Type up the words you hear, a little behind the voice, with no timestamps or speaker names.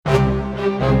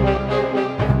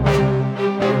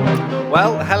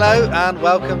Well, hello and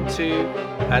welcome to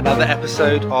another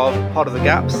episode of Pod of the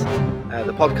Gaps,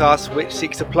 the podcast which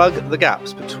seeks to plug the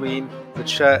gaps between the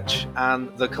church and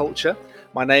the culture.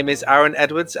 My name is Aaron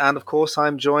Edwards, and of course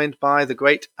I'm joined by the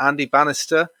great Andy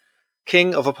Bannister,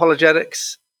 king of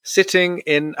apologetics, sitting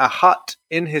in a hut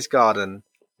in his garden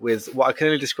with what I can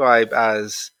only describe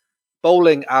as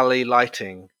bowling alley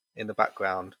lighting in the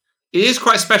background. It is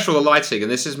quite special, the lighting, and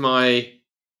this is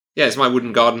it's my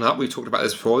wooden garden hut. We've talked about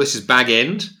this before. This is Bag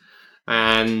End,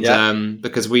 and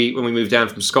because when we moved down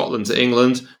from Scotland to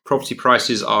England, property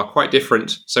prices are quite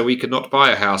different, so we could not buy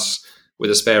a house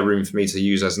with a spare room for me to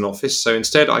use as an office. So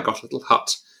instead, I got a little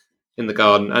hut in the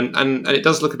garden, and it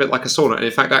does look a bit like a sauna. And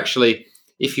in fact, actually,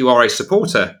 if you are a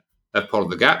supporter of Pod of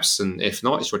the Gaps, and if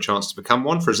not, it's your chance to become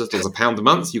one for as little as £1 a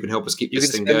month. You can help us keep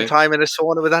this thing going. You can spend time in a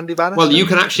sauna with Andy Bannister? Well, you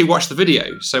can actually watch the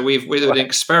video. So we're doing an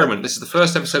experiment. This is the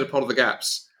first episode of Pod of the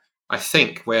Gaps, I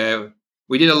think, where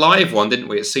we did a live one, didn't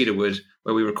we, at Cedarwood,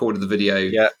 where we recorded the video.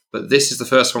 Yeah. But this is the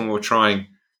first one we're trying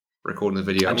recording the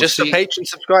video. And just for Patreon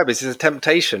subscribers, it's a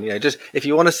temptation. Just if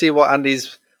you want to see what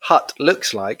Andy's hut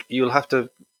looks like, you'll have to,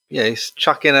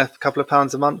 chuck in a couple of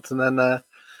pounds a month, and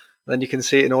then you can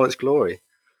see it in all its glory.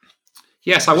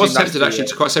 Yes, I was tempted actually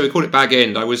to quite say we called it Bag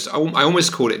End. I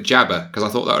almost called it Jabber because I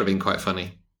thought that would have been quite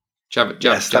funny. Jabber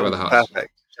the Hut.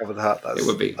 Perfect. Jabber the Hut. It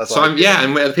would be.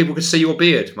 And people could see your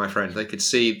beard, my friend. They could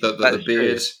see the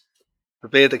beard. True. The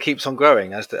beard that keeps on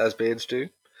growing as beards do.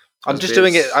 I'm just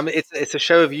doing it. I mean, it's a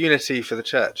show of unity for the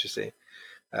church. You see.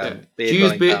 Do you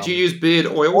use beard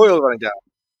oil? Oil running down.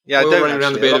 Yeah, oil running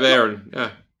around the beard of Aaron. Yeah.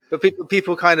 But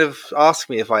people kind of ask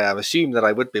me if I am, assume that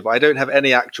I would be, but I don't have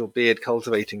any actual beard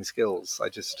cultivating skills. I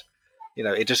just,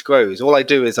 it just grows. All I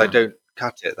do is I don't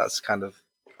cut it. That's kind of,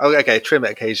 trim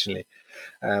it occasionally.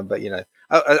 But,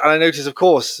 I notice, of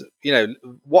course,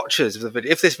 watchers of the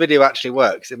video, if this video actually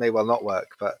works, it may well not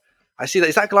work, but I see that,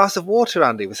 is that a glass of water,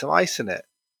 Andy, with some ice in it?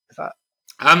 Is that,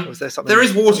 is there something? There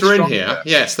is water in here. There?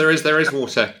 Yes, there is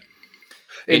water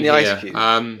in the ice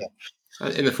cube.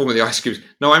 In the form of the ice cubes.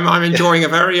 No, I'm enjoying a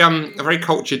very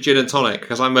cultured gin and tonic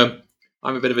because I'm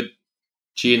a bit of a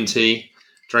G&T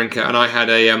drinker, and I had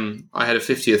a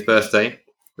 50th birthday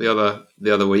the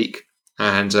other week,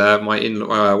 and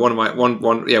one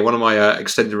of my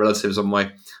extended relatives on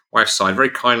my wife's side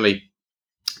very kindly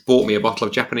bought me a bottle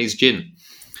of Japanese gin,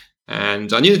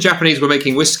 and I knew the Japanese were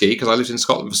making whiskey because I lived in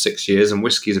Scotland for 6 years, and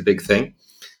whiskey is a big thing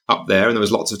up there, and there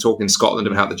was lots of talk in Scotland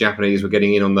about how the Japanese were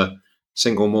getting in on the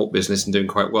single malt business and doing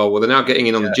quite well. Well, they're now getting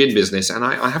in on the gin business, and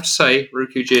I have to say,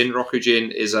 Roku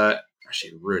Gin is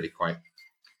actually really quite.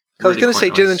 I was going to say,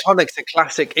 nice. Gin and tonic's a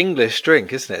classic English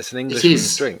drink, isn't it? It's an English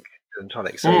drink, gin and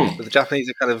tonic. So, but the Japanese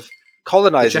are kind of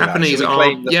colonizing. The Japanese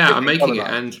are making it,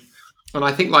 and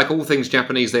I think, like all things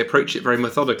Japanese, they approach it very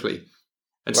methodically.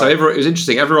 And so it was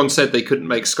interesting. Everyone said they couldn't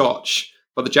make Scotch.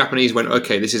 But the Japanese went,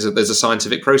 okay, there's a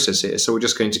scientific process here, so we're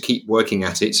just going to keep working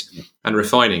at it and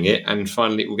refining it, and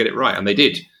finally we'll get it right. And they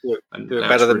did. Do it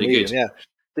better than me. Yeah.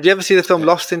 Did you ever see the film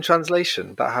Lost in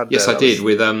Translation? I did,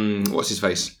 with what's his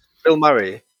face? Bill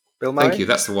Murray. Thank you.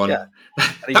 That's the one. Yeah.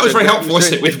 That was very helpful,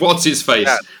 wasn't it? With what's his face?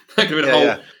 Yeah. That could have been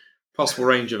a whole possible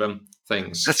range of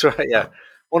things. That's right. Yeah.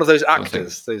 One of those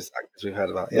actors we've heard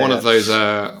about. One of those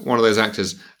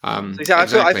actors.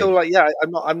 Exactly. I feel like I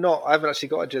haven't actually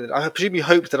got a gin. I presume you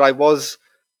hoped that I was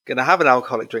going to have an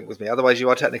alcoholic drink with me. Otherwise, you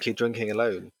are technically drinking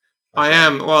alone. I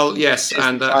am. Well, yes,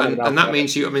 and that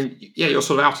means you're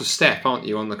sort of out of step, aren't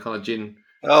you, on the kind of gin?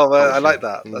 Oh, well, I like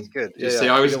that. That's good. See,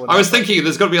 I was thinking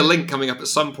there's got to be a link coming up at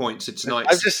some point to tonight.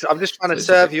 I'm just trying to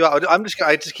serve you out. I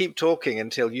just keep talking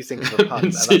until you think of a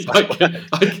pun.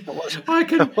 I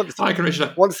can reach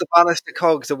that. Once the Bannister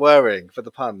cogs are whirring for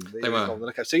the pun, they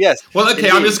were. So yes. Well,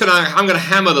 okay. Indeed. I'm gonna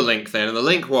hammer the link then, and the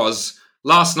link was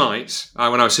last night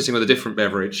when I was sitting with a different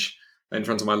beverage in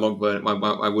front of my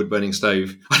my wood burning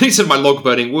stove. I think it said my log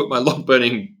burning wood, but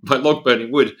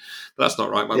that's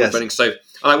not right. My wood burning stove,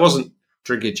 and I wasn't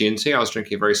drinking G&T. I was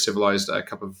drinking a very civilized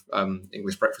cup of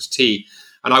English breakfast tea,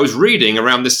 and I was reading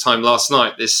around this time last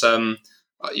night this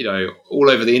all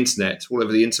over the internet, all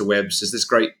over the interwebs, is this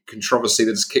great controversy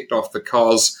that's kicked off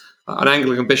because an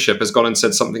Anglican bishop has gone and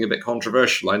said something a bit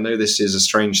controversial. I know this is a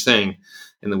strange thing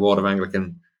in the world of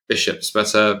Anglican bishops,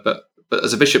 but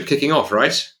there's a bishop kicking off,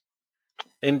 right?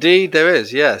 Indeed, there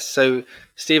is. Yes. So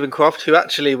Stephen Croft, who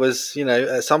actually was,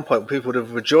 at some point people would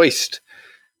have rejoiced.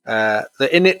 The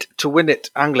in it to win it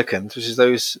Anglicans, which is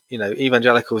those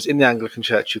evangelicals in the Anglican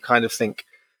Church who kind of think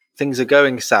things are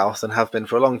going south and have been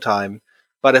for a long time,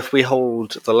 but if we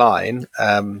hold the line,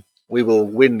 we will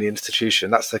win the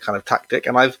institution. That's the kind of tactic.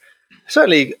 And I've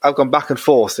certainly I've gone back and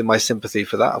forth in my sympathy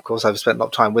for that. Of course, I've spent a lot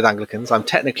of time with Anglicans. I'm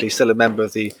technically still a member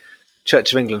of the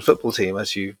Church of England football team,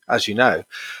 as you know.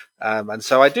 And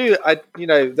so I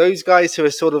those guys who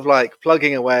are sort of like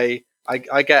plugging away,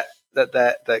 I get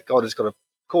that God has got a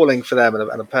calling for them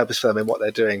and a purpose for them in what they're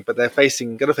doing, but they're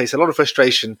going to face a lot of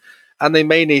frustration, and they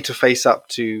may need to face up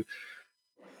to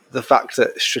the fact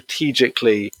that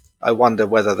strategically, I wonder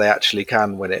whether they actually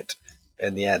can win it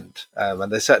in the end.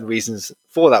 And there's certain reasons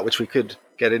for that, which we could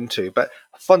get into. But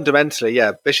fundamentally,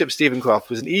 Bishop Stephencroft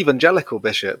was an evangelical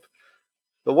bishop.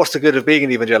 But what's the good of being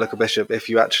an evangelical bishop if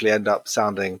you actually end up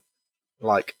sounding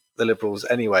like the Liberals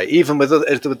anyway? Even with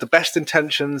the best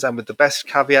intentions and with the best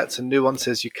caveats and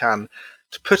nuances you can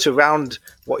to put around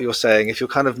what you're saying, if you're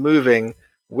kind of moving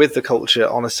with the culture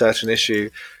on a certain issue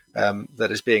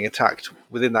that is being attacked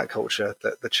within that culture,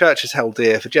 that the church has held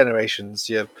dear for generations,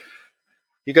 you're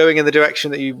going in the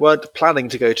direction that you weren't planning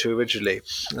to go to originally.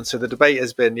 And so the debate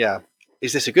has been,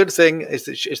 is this a good thing? Is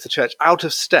the church out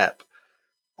of step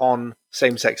on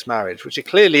same-sex marriage, which it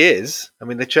clearly is? I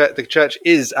mean, the church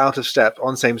is out of step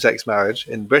on same-sex marriage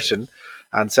in Britain,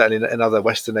 and certainly in other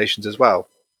Western nations as well.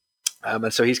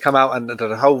 And so he's come out and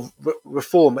done a whole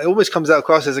reform. It almost comes out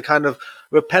across as a kind of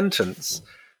repentance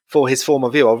for his former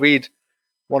view. I'll read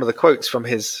one of the quotes from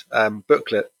his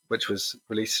booklet, which was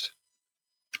released.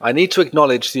 I need to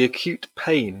acknowledge the acute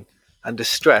pain and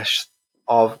distress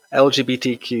of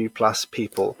LGBTQ plus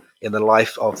people in the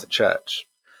life of the church.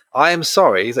 I am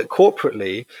sorry that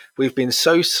corporately we've been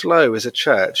so slow as a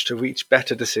church to reach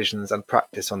better decisions and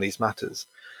practice on these matters.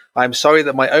 I am sorry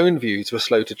that my own views were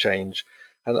slow to change,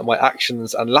 and that my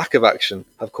actions and lack of action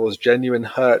have caused genuine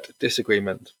hurt,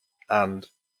 disagreement, and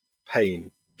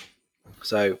pain.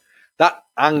 So that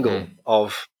angle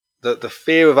of the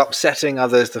fear of upsetting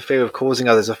others, the fear of causing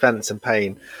others offense and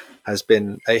pain, has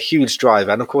been a huge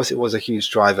driver. And of course, it was a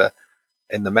huge driver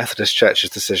in the Methodist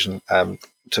Church's decision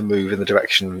to move in the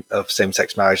direction of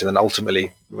same-sex marriage and then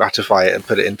ultimately ratify it and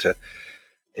put it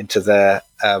into their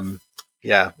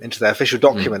official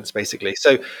documents, basically.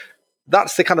 So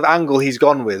that's the kind of angle he's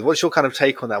gone with. What's your kind of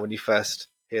take on that when you first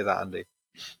hear that, Andy?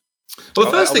 Well,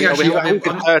 the first thing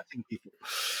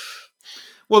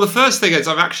the first thing is,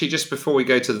 I'm actually, just before we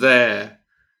go to there,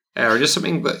 Aaron, just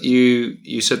something that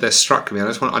you said there struck me.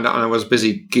 I was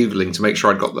busy Googling to make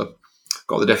sure I'd got the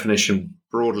definition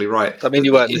broadly right. I mean,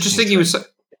 you weren't. Interesting. You were.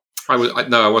 I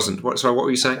wasn't. What were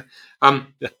you saying?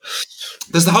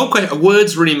 There's the whole question.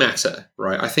 Words really matter,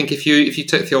 right? I think if you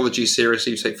take theology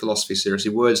seriously, you take philosophy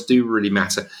seriously, words do really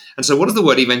matter. And so, what does the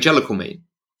word evangelical mean?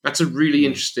 That's a really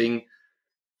interesting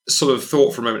sort of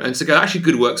thought for a moment. And so, actually,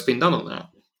 good work's been done on that.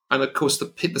 And of course,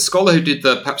 the scholar who did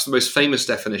perhaps the most famous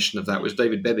definition of that was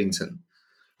David Bebbington,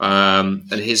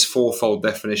 and his fourfold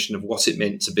definition of what it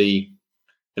meant to be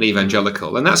an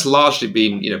evangelical, and that's largely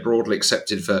been broadly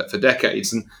accepted for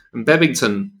decades. And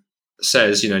Bebbington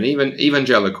says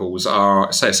evangelicals are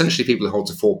essentially people who hold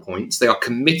to 4 points. They are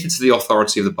committed to the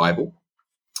authority of the Bible.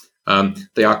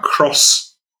 They are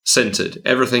cross-centered.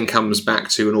 Everything comes back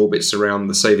to and orbits around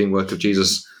the saving work of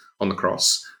Jesus on the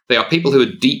cross. They are people who are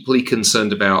deeply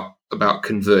concerned about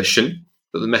conversion,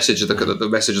 that the message of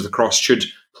the cross should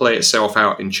play itself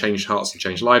out in changed hearts and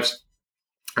changed lives.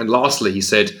 And lastly, he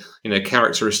said,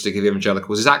 characteristic of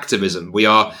evangelicals is activism. They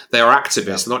are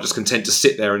activists. They're not just content to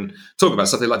sit there and talk about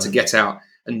stuff. They like to get out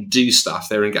and do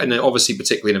stuff. And obviously,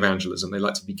 particularly in evangelism, they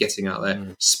like to be getting out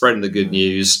there, spreading the good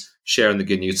news, sharing the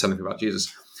good news, telling people about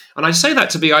Jesus. And I say that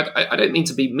to be, I don't mean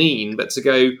to be mean, but to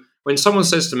go, when someone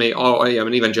says to me, oh, I am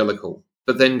an evangelical,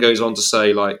 but then goes on to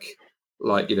say like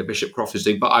Bishop Croft is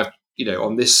doing, but I've,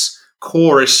 on this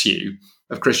core issue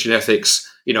of Christian ethics,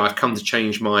 I've come to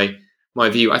change my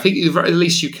view. I think at the very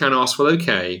least you can ask, well,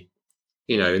 okay,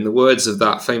 in the words of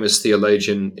that famous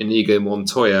theologian Inigo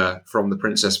Montoya from The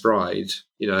Princess Bride,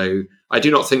 I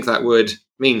do not think that word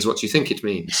means what you think it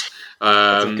means.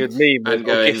 It's a good meme. And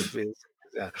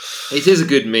it is a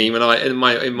good meme. And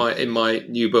in my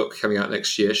new book coming out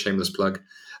next year, shameless plug,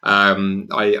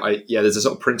 there's a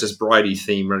sort of Princess Bridey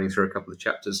theme running through a couple of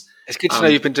chapters. It's good to know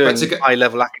you've been doing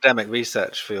high-level academic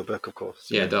research for your book, of course.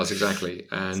 Yeah, it does, exactly.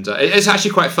 And it's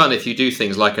actually quite fun if you do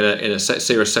things like in a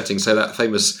serious setting, so that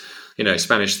famous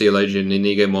Spanish theologian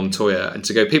Inigo Montoya, and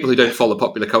to go, people who don't follow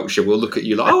popular culture will look at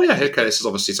you like, oh yeah, okay, this is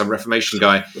obviously some Reformation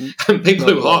guy. And people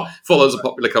who are followers of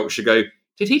popular culture go,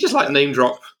 did he just name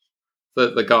drop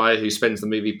the guy who spends the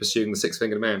movie pursuing the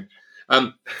six-fingered man?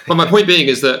 But my point being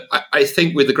is that I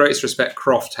think, with the greatest respect,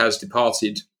 Croft has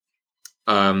departed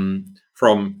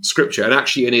from Scripture, and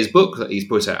actually in his book that he's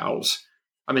put out,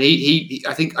 I mean,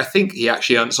 I think he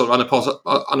actually sort of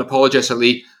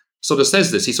unapologetically sort of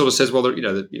says this. He sort of says, well,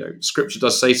 Scripture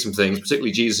does say some things,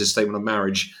 particularly Jesus' statement on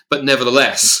marriage, but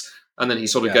nevertheless, and then he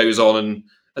sort of goes on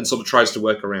and sort of tries to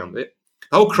work around it.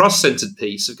 The whole cross-centered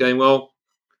piece of going, well,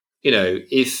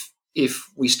 if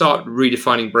we start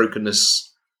redefining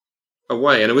brokenness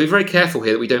away, and we're very careful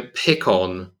here that we don't pick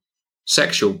on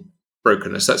sexual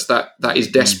brokenness. That is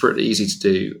desperately easy to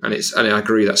do, and I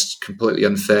agree that's completely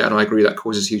unfair, and I agree that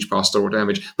causes huge pastoral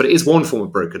damage. But it is one form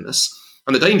of brokenness,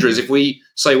 and the danger is if we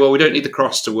say, well, we don't need the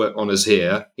cross to work on us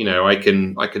here. I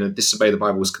can disobey the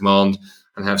Bible's command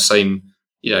and have same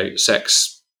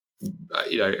sex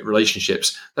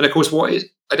relationships. Then of course,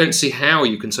 I don't see how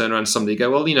you can turn around to somebody and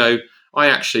go, well, I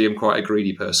actually am quite a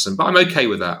greedy person, but I'm okay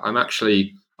with that. I'm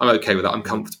okay with that. I'm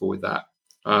comfortable with that.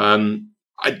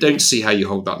 I don't see how you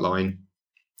hold that line.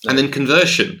 And then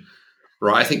conversion,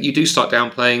 right? I think you do start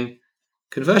downplaying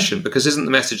conversion, because isn't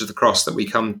the message of the cross that we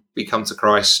come to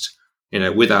Christ,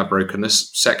 with our brokenness,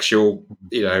 sexual,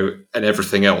 and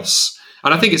everything else.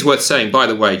 And I think it's worth saying, by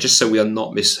the way, just so we are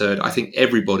not misheard, I think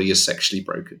everybody is sexually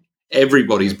broken.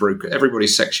 Everybody's broken.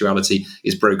 Everybody's sexuality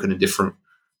is broken in different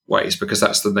ways, because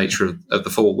that's the nature of the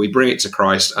fall. We bring it to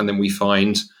Christ, and then we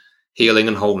find healing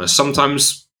and wholeness.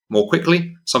 Sometimes more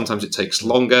quickly, sometimes it takes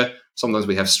longer. Sometimes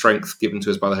we have strength given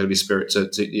to us by the Holy Spirit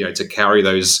to carry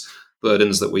those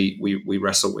burdens that we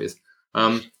wrestle with.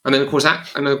 And then of course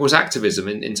activism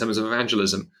in terms of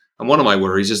evangelism. And one of my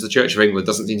worries is the Church of England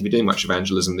doesn't seem to be doing much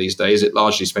evangelism these days. It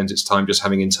largely spends its time just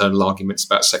having internal arguments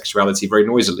about sexuality very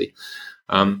noisily.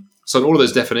 So in all of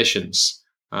those definitions,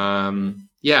 And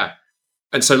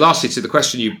so lastly, to the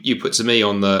question you put to me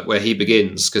on where he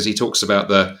begins, because he talks about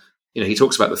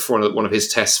one of his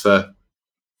tests for,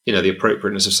 the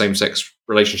appropriateness of same-sex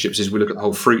relationships is we look at the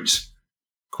whole fruit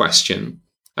question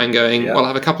and going, well, I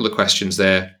have a couple of questions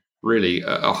there really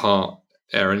at heart,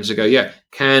 Aaron, to go,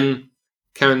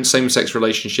 can same-sex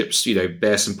relationships,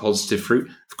 bear some positive fruit?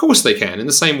 Of course they can, in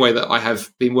the same way that I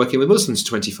have been working with Muslims for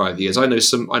 25 years. I know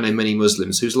many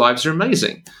Muslims whose lives are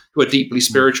amazing, who are deeply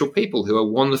spiritual people, who are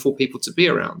wonderful people to be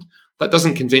around. That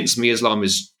doesn't convince me Islam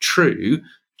is true,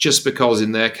 just because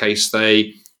in their case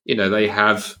they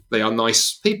are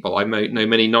nice people. I know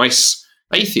many nice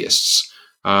atheists.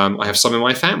 I have some in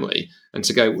my family. And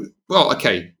to go, well,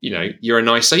 okay, you're a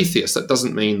nice atheist. That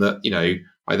doesn't mean that,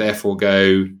 I therefore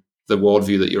go, the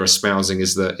worldview that you're espousing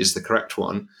is the correct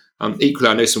one. Equally,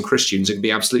 I know some Christians who can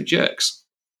be absolute jerks.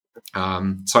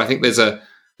 So I think there's an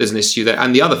issue there.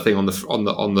 And the other thing on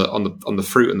the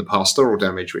fruit and the pastoral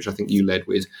damage, which I think you led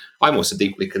with, I'm also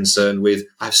deeply concerned with.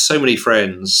 I have so many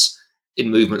friends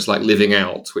in movements like Living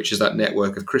Out, which is that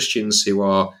network of Christians who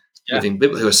are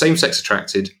who are same-sex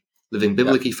attracted, living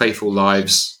biblically faithful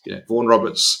lives. Vaughan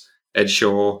Roberts, Ed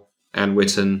Shaw, Ann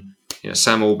Witten,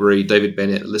 Sam Albury, David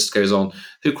Bennett, the list goes on,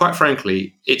 who quite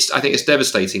frankly, I think it's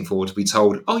devastating for to be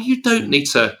told, oh, you don't need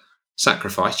to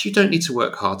sacrifice, you don't need to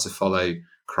work hard to follow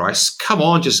Christ. Come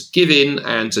on, just give in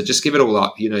and to just give it all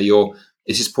up.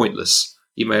 This is pointless.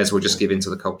 You may as well just give in to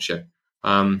the culture.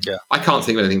 I can't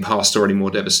think of anything pastorally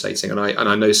more devastating. And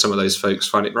I know some of those folks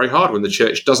find it very hard when the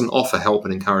church doesn't offer help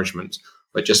and encouragement,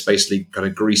 but just basically kind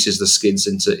of greases the skids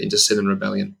into sin and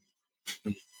rebellion.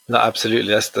 No,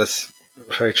 absolutely. That's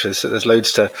very true. So there's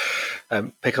loads to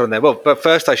pick on there. Well, but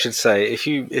first I should say, if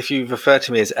you refer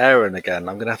to me as Aaron again,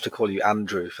 I'm going to have to call you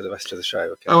Andrew for the rest of the show.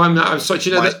 Okay? Oh, I'm sorry.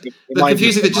 The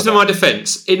confusing thing, just in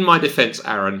my defense,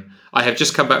 Aaron, I have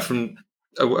just come back from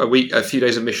a few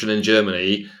days of mission in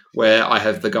Germany, where I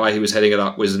have the guy who was heading it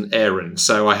up was an Aaron.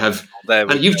 So I have,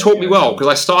 and you've taught me well, because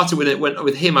I started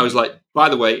with him. I was like, by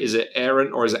the way, is it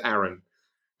Aaron or is it Aaron?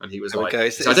 And he was like,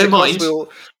 so I don't mind.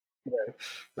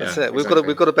 That's it. We've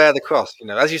got to bear the cross.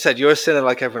 As you said, you're a sinner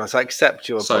like everyone else. I accept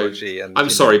your apology. And I'm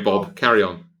sorry, Bob. Carry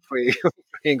on. Free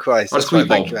in Christ. That's fine.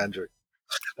 Thank you, Andrew.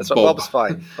 That's what Bob's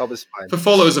fine. Bob is fine. For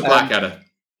followers of Blackadder.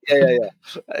 Yeah.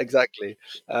 Exactly.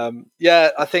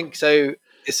 I think so.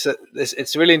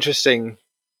 It's really interesting.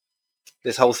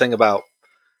 This whole thing about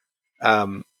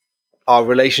our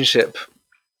relationship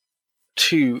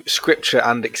to Scripture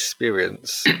and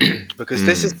experience, because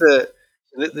this is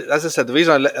as I said, the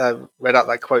reason I read out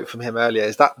that quote from him earlier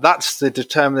is that's the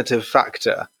determinative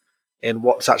factor in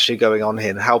what's actually going on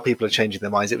here and how people are changing their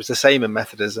minds. It was the same in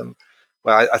Methodism,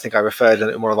 where I think I referred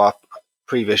in one of our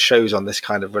previous shows on this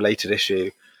kind of related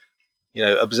issue,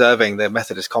 observing the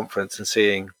Methodist conference and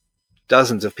seeing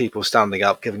dozens of people standing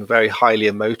up, giving very highly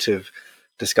emotive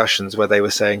discussions where they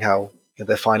were saying how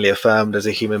they're finally affirmed as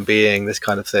a human being, this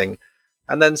kind of thing.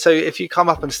 And then so if you come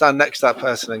up and stand next to that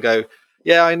person and go,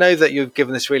 yeah, I know that you've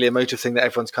given this really emotive thing that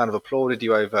everyone's kind of applauded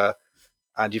you over,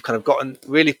 and you've kind of gotten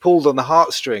really pulled on the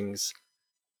heartstrings,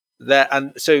 there,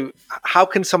 and so how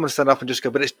can someone stand up and just go,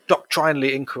 but it's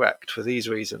doctrinally incorrect for these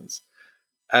reasons?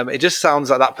 It just sounds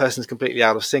like that person's completely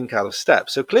out of sync, out of step.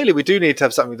 So clearly we do need to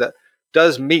have something that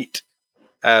does meet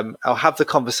or have the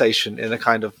conversation in a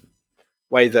kind of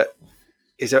way that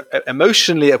is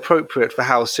emotionally appropriate for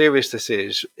how serious this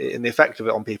is in the effect of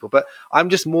it on people. But I'm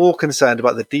just more concerned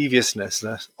about the deviousness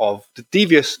of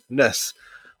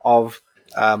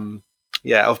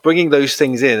bringing those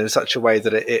things in such a way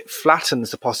that it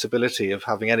flattens the possibility of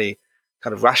having any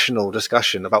kind of rational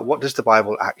discussion about what does the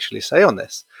Bible actually say on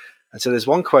this. And so there's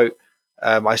one quote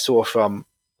I saw from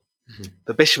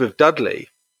the Bishop of Dudley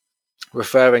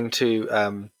referring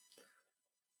to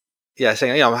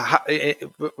saying,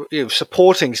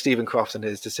 supporting Stephen Croft and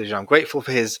his decision. I'm grateful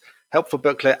for his helpful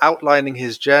booklet outlining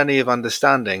his journey of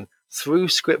understanding through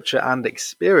scripture and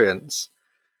experience.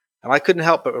 And I couldn't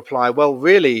help but reply, well,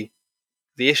 really,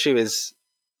 the issue is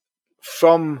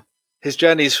from his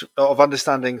journeys of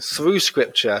understanding through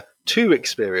scripture to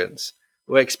experience,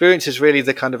 where experience is really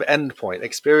the kind of end point.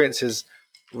 Experience is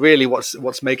really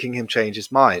what's making him change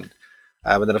his mind.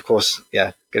 And then, of course,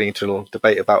 getting into a little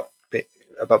debate about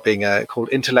being called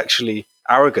intellectually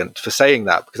arrogant for saying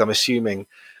that, because I'm assuming,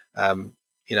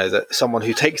 that someone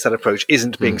who takes that approach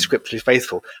isn't being scripturally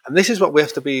faithful. And this is what we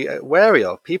have to be wary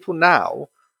of. People now,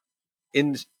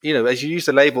 as you use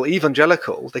the label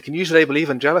evangelical, they can use the label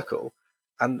evangelical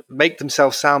and make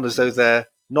themselves sound as though they're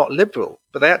not liberal,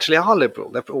 but they actually are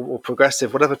liberal, or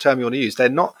progressive, whatever term you want to use. They're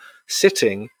not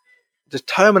sitting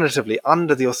determinatively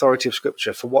under the authority of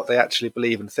scripture for what they actually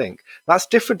believe and think. That's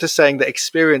different to saying that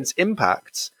experience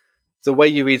impacts the way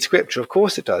you read scripture. Of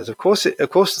course it does. Of course,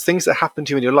 things that happen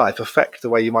to you in your life affect the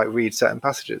way you might read certain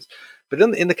passages. But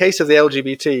in the case of the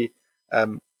LGBT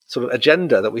sort of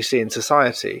agenda that we see in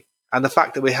society, and the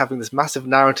fact that we're having this massive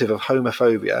narrative of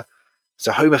homophobia,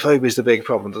 so homophobia is the big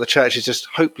problem, that the church is just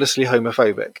hopelessly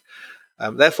homophobic.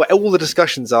 Therefore, all the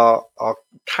discussions are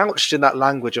couched in that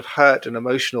language of hurt and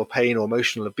emotional pain or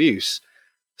emotional abuse.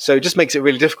 So it just makes it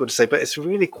really difficult to say, but it's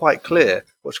really quite clear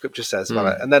what Scripture says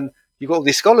about it. And then you've got all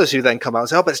these scholars who then come out and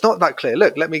say, oh, but it's not that clear.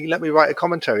 Look, let me write a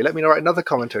commentary. Let me write another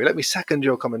commentary. Let me second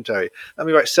your commentary. Let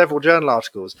me write several journal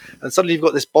articles. And suddenly you've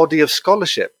got this body of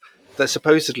scholarship that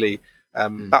supposedly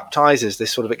baptizes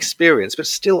this sort of experience, but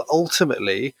still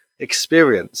ultimately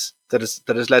experience that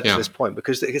has led to this point,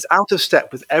 because it is out of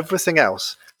step with everything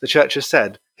else the church has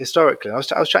said historically. I was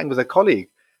chatting with a colleague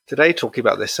today talking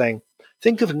about this, saying,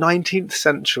 think of 19th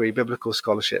century biblical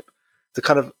scholarship, the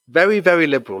kind of very, very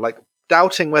liberal, like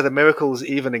doubting whether miracles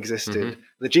even existed,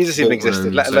 that Jesus even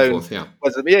existed, let alone and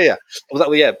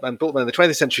Bultmann in the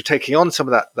 20th century taking on some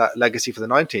of that legacy for the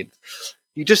 19th.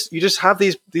 You just have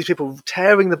these people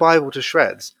tearing the Bible to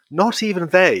shreds. Not even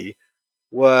they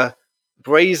were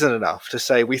brazen enough to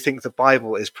say we think the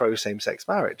Bible is pro same-sex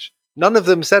marriage. None of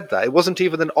them said that. It wasn't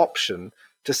even an option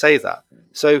to say that.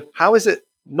 So how is it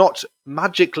not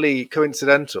magically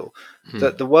coincidental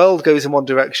that the world goes in one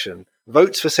direction,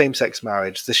 votes for same-sex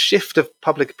marriage, the shift of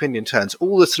public opinion turns,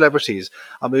 all the celebrities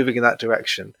are moving in that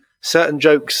direction. Certain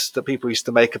jokes that people used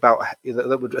to make about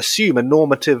that would assume a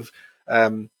normative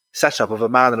setup of a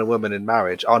man and a woman in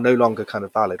marriage are no longer kind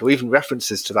of valid, or even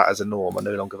references to that as a norm are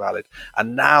no longer valid.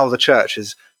 And now the church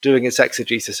is doing its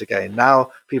exegesis again.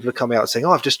 Now people are coming out saying,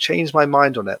 oh, I've just changed my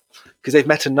mind on it, because they've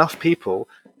met enough people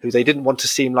who they didn't want to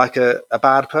seem like a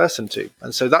bad person to.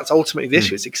 And so that's ultimately the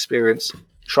issue. It's experience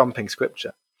trumping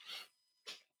scripture.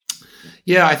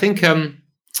 Yeah, I think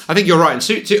you're right.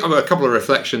 And a couple of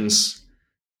reflections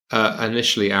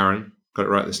initially, Aaron. Got it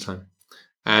right this time.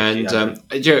 And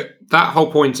that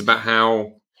whole point about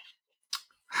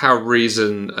how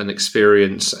reason and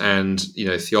experience and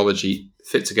theology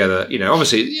fit together,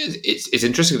 obviously it's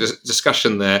interesting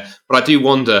discussion there. But I do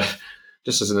wonder,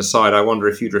 just as an aside, I wonder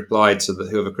if you'd replied to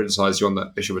whoever criticised you on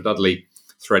that Bishop of Dudley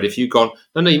thread, if you'd gone,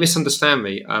 no, you misunderstand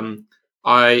me.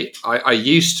 I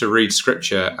used to read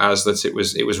scripture as that it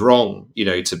was wrong,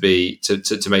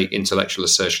 to make intellectual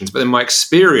assertions, but then my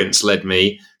experience led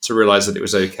me to realize that it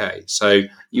was okay. So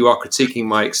you are critiquing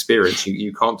my experience.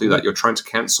 You can't do that. You're trying to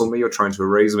cancel me. You're trying to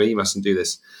erase me. You mustn't do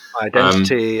this.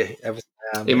 Identity,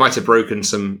 everything. It might have broken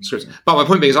some scripts. But my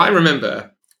point being is, I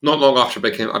remember not long after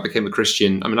I became a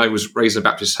Christian. I mean, I was raised in a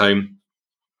Baptist home,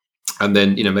 and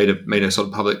then made a sort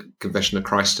of public confession of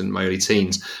Christ in my early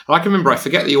teens. And I can remember, I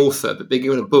forget the author, but they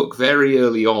gave a book very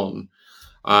early on,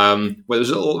 where there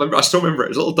was I still remember it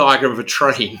was a little diagram of a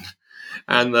train,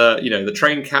 and the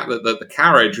train the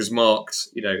carriage was marked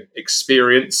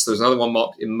experience. There was another one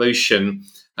marked emotion,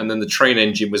 and then the train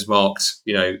engine was marked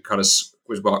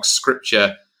was marked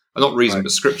scripture, not reason, right,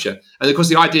 but scripture. And of course,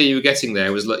 the idea you were getting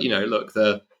there was look,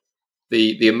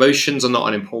 the emotions are not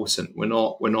unimportant. We're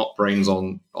not brains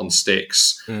on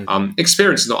sticks.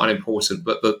 Experience is not unimportant,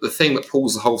 but the thing that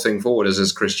pulls the whole thing forward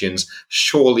as Christians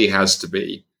surely has to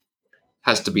be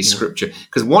Scripture.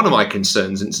 Because one of my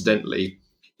concerns, incidentally,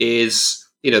 is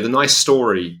the nice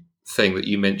story thing that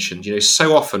you mentioned.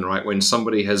 So often, right, when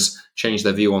somebody has changed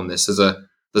their view on this,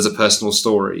 there's a personal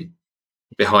story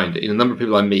behind it. A number of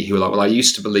people I meet who are like, well, I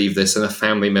used to believe this, and a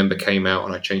family member came out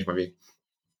and I changed my view.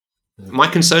 My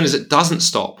concern is it doesn't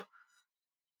stop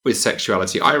with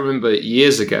sexuality. I remember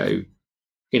years ago,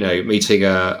 meeting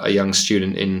a young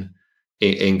student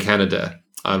in Canada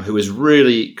who was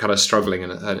really kind of struggling in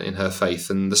her faith.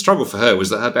 And the struggle for her was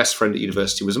that her best friend at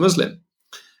university was a Muslim.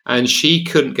 And she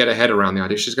couldn't get her head around the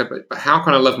idea. She's going, but how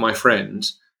can I love my friend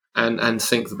and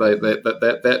think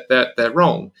that they're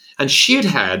wrong? And she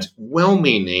had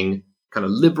well-meaning kind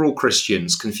of liberal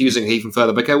Christians confusing her even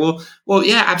further. But go, well,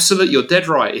 yeah, absolutely, you're dead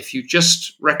right. If you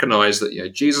just recognize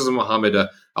that Jesus and Muhammad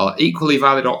are equally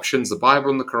valid options, the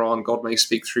Bible and the Quran, God may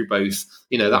speak through both,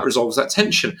 that resolves that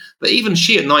tension. But even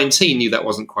she at 19 knew that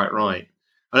wasn't quite right.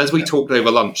 And as we talked over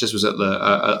lunch, this was at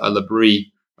a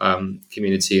L'Abri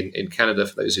community in Canada,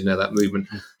 for those who know that movement,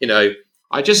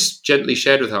 I just gently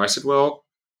shared with her, I said, well,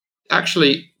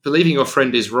 actually, believing your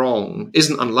friend is wrong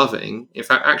isn't unloving. In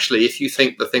fact, actually, if you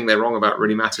think the thing they're wrong about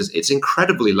really matters, it's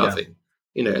incredibly loving.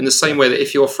 In the same way that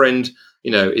if your friend,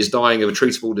 is dying of a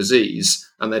treatable disease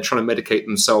and they're trying to medicate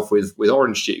themselves with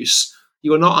orange juice,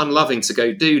 you are not unloving to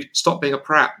go, dude, stop being a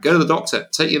prat, go to the doctor,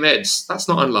 take your meds. That's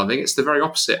not unloving. It's the very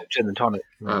opposite. Gin and tonic.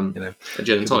 A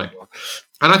gin and tonic.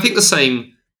 And I think the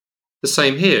same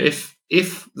here.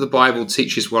 If the Bible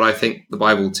teaches what I think the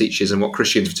Bible teaches and what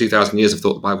Christians for 2,000 years have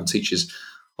thought the Bible teaches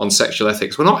on sexual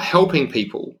ethics, we're not helping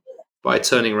people by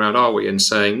turning around, are we, and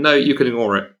saying, no, you can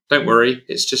ignore it. Don't worry.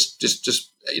 It's just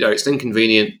it's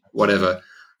inconvenient, whatever.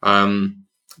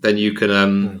 Then you can,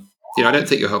 I don't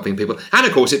think you're helping people. And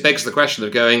of course, it begs the question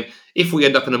of going, if we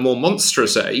end up in a more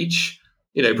monstrous age,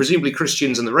 presumably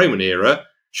Christians in the Roman era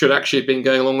should actually have been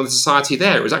going along with the society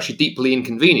there. It was actually deeply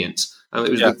inconvenient. It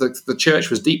was the church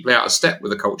was deeply out of step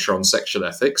with the culture on sexual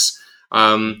ethics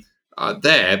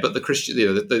there, but the Christian,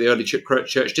 the early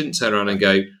church didn't turn around and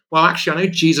go, well, actually, I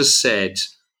know Jesus said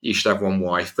you should have one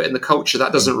wife, but in the culture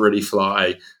that doesn't really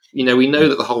fly. We know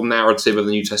that the whole narrative of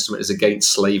the New Testament is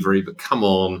against slavery, but come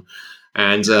on.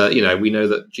 And, we know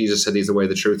that Jesus said he's the way,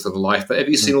 the truth, and the life. But have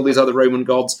you seen all these other Roman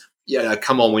gods? Yeah,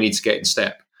 come on, we need to get in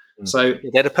step. So they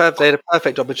had a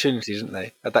perfect opportunity, didn't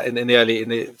they? At that in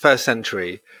the first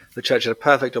century, the church had a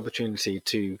perfect opportunity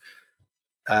to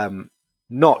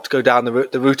not go down the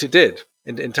route it did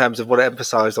in terms of what it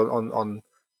emphasised on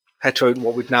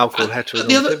what we'd now call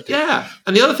heteronormativity.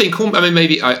 And the other thing,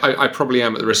 maybe I probably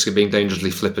am at the risk of being dangerously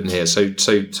flippant here. So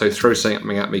throw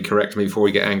something at me, correct me before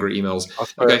we get angry emails. I'll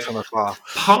throw it from afar.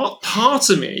 Part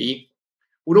of me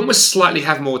would almost slightly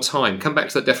have more time. Come back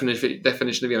to that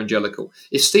definition of evangelical.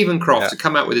 If Stephen Croft had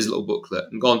come out with his little booklet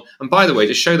and gone, and by the way,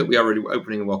 to show that we are really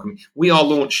opening and welcoming, we are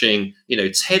launching,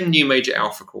 10 new major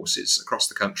alpha courses across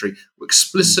the country.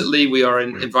 Explicitly, we are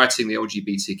inviting the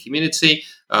LGBT community.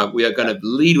 We are going to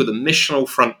lead with a missional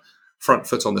front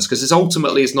foot on this, because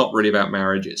it's not really about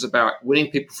marriage. It's about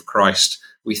winning people for Christ.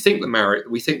 We think the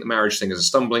marriage thing is a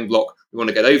stumbling block. We want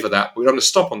to get over that. We don't want to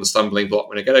stop on the stumbling block.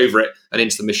 We want to get over it and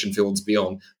into the mission fields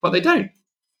beyond. But they don't.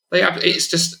 It's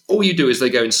just all you do is they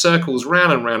go in circles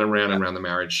round and round and round and round the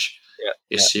marriage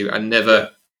issue and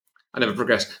never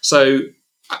progress. So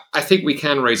I think we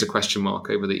can raise a question mark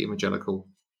over the evangelical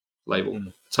label.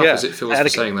 Tough as it feels for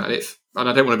saying that. And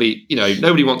I don't want to be,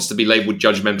 nobody wants to be labelled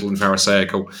judgmental and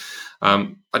pharisaical.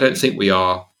 I don't think we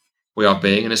are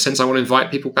being. In a sense, I want to invite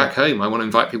people back home. I want to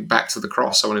invite people back to the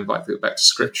cross. I want to invite people back to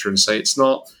Scripture and say it's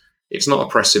not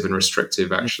oppressive and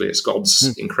restrictive. Actually, it's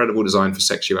God's incredible design for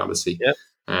sexuality,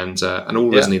 and all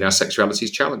of us need our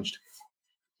sexualities challenged.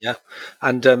 Yeah,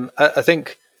 and I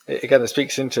think again it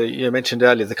speaks into, you mentioned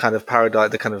earlier the kind of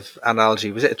paradigm, the kind of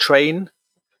analogy. Was it a train?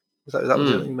 Was that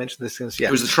what you mentioned? This,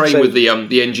 it was the train with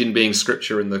the engine being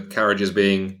Scripture and the carriages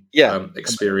being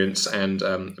experience and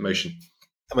emotion.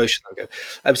 Okay.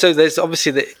 So there's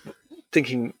obviously the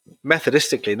thinking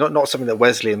methodistically, not something that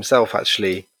Wesley himself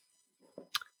actually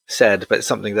said, but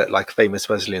something that like a famous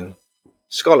Wesleyan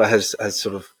scholar has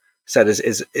sort of said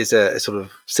is a sort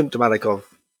of symptomatic of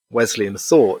Wesleyan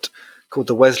thought, called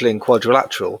the Wesleyan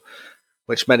quadrilateral,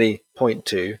 which many point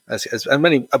to as and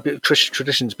many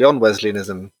traditions beyond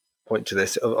Wesleyanism point to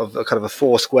this, of a kind of a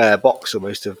four square box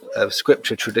almost of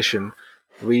Scripture, tradition,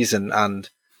 reason, and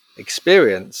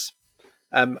experience.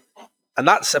 And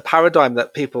that's a paradigm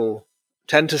that people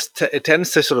tends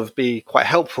to sort of be quite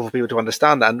helpful for people to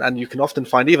understand. And you can often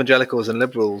find evangelicals and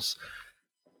liberals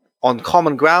on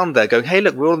common ground there, going, hey,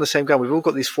 look, we're all on the same ground. We've all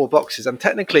got these 4 boxes. And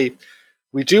technically,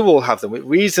 we do all have them.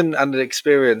 Reason and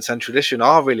experience and tradition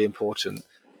are really important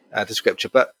to Scripture.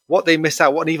 But what they miss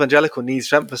out, what an evangelical needs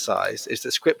to emphasize, is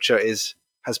that Scripture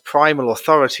has primal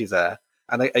authority there,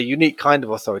 and a unique kind of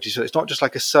authority. So it's not just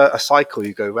like a cycle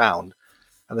you go round.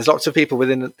 And there's lots of people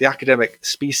within the academic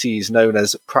species known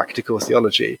as practical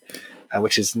theology,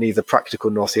 which is neither practical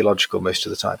nor theological most of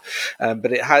the time.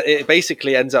 But it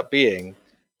basically ends up being,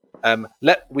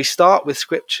 we start with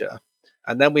Scripture,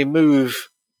 and then we move,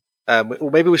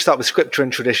 or maybe we start with Scripture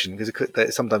and tradition,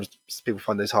 because sometimes people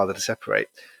find those harder to separate.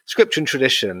 Scripture and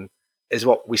tradition is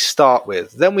what we start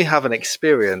with. Then we have an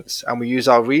experience, and we use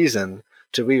our reason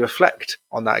to reflect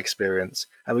on that experience,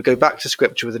 and we go back to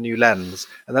Scripture with a new lens,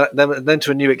 and then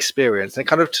to a new experience. And it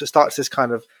kind of starts this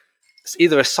kind of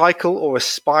either a cycle or a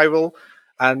spiral,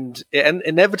 and it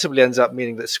inevitably ends up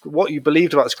meaning that what you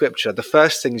believed about Scripture, the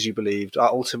first things you believed, are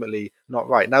ultimately not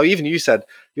right. Now, even you said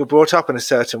you're brought up in a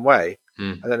certain way.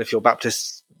 I don't know if your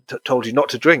Baptist told you not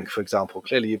to drink, for example.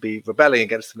 Clearly, you'd be rebelling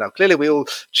against them now. Clearly, we all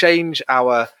change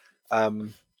our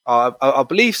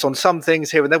beliefs on some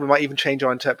things here and then. We might even change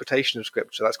our interpretation of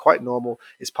Scripture. That's quite normal.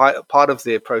 It's part of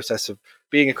the process of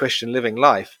being a Christian, living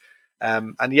life.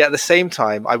 And yet at the same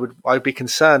time, I would be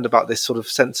concerned about this sort of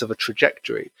sense of a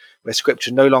trajectory where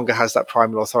Scripture no longer has that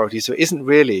primal authority. So it isn't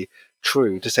really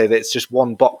true to say that it's just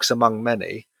one box among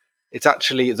many. It's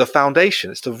actually the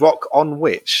foundation. It's the rock on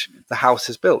which the house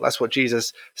is built. That's what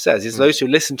Jesus says. It's those who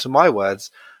listen to my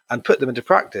words and put them into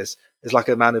practice is like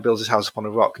a man who builds his house upon a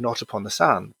rock, not upon the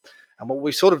sand. And what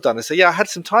we've sort of done is say, I had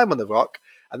some time on the rock,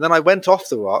 and then I went off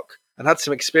the rock and had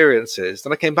some experiences.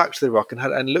 Then I came back to the rock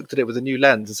and looked at it with a new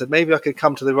lens and said, maybe I could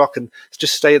come to the rock and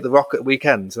just stay at the rock at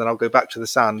weekends, and then I'll go back to the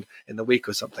sand in the week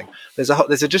or something.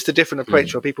 There's just a different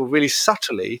approach where people really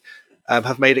subtly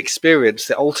have made experience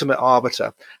the ultimate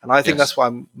arbiter. And I think that's what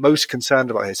I'm most concerned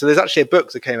about here. So there's actually a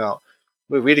book that came out,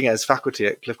 we're reading it as faculty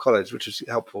at Cliff College, which was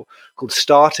helpful, called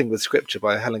Starting with Scripture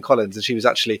by Helen Collins. And she was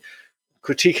actually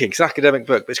critiquing, it's an academic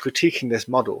book, but it's critiquing this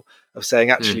model of saying,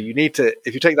 actually, you need to,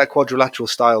 if you take that quadrilateral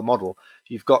style model,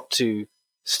 you've got to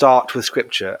start with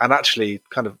Scripture and actually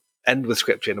kind of end with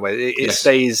Scripture in a way. It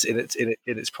stays in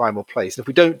its primal place. And if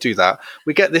we don't do that,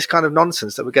 we get this kind of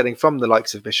nonsense that we're getting from the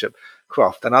likes of Bishop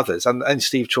Croft and others, and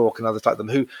Steve Chalke and others like them,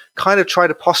 who kind of try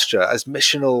to posture as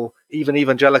missional, even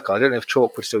evangelical. I don't know if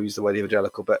Chalke would still use the word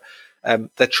evangelical, but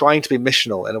they're trying to be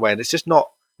missional in a way. And it's just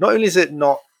not only is it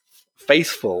not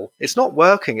faithful, it's not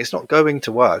working, it's not going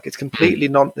to work. It's completely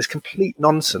it's complete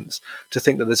nonsense to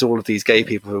think that there's all of these gay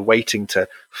people who are waiting to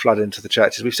flood into the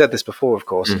churches. We've said this before, of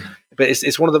course, but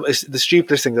it's one of the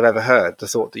stupidest things I've ever heard, the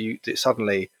thought that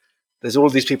suddenly there's all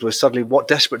of these people who are suddenly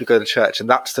desperate to go to church, and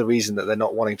that's the reason that they're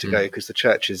not wanting to go, because the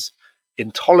church is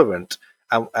intolerant,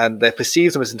 and they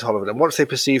perceive them as intolerant. And once they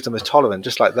perceive them as tolerant,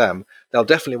 just like them, they'll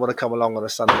definitely want to come along on a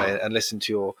Sunday and listen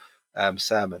to your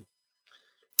sermon.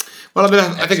 Well, I mean,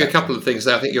 I think a couple of things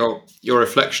there. I think your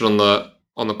reflection on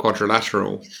the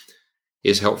quadrilateral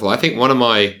is helpful. I think one of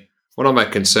my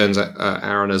concerns,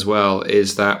 Aaron, as well,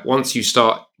 is that once you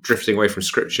start drifting away from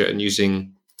Scripture and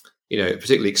using,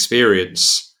 particularly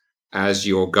experience as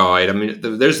your guide, I mean,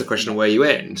 there's the question of where you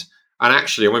end. And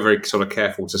actually, I'm very sort of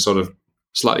careful to sort of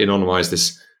slightly anonymize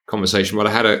this conversation, but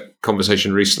I had a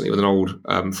conversation recently with an old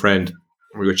friend.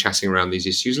 We were chatting around these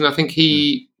issues, and I think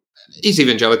he's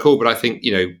evangelical, but I think,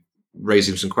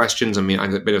 raising some questions. I mean,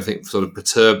 I've been, I think, sort of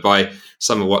perturbed by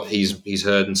some of what he's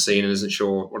heard and seen, and isn't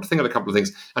sure what to think of a couple of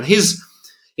things. And his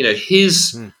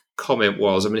comment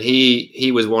was, I mean,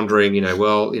 he was wondering,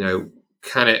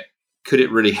 could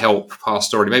it really help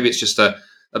pastorally? Maybe it's just a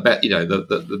bet,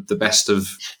 the best of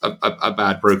a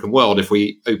bad broken world if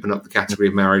we open up the category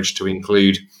of marriage to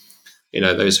include,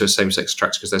 those who are same-sex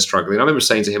attracted because they're struggling. And I remember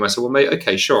saying to him, I said, well, mate,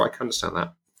 okay, sure, I can understand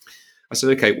that. I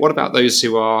said, okay, what about those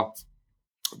who are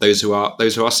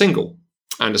single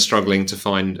and are struggling to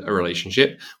find a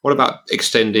relationship? What about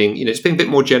extending, it's being a bit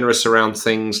more generous around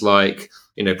things like,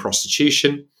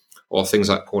 prostitution or things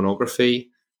like pornography,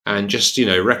 and just,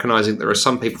 recognizing there are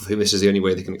some people for whom this is the only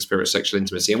way they can experience sexual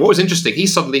intimacy. And what was interesting, he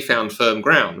suddenly found firm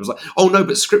ground. It was like, oh no,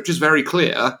 but Scripture's very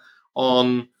clear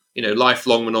on,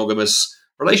 lifelong monogamous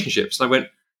relationships. And I went,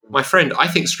 my friend, I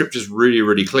think Scripture's really,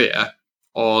 really clear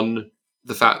on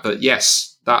the fact that,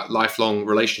 yes, that lifelong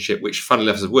relationship, which funnily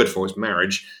enough is a word for is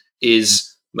marriage,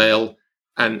 is male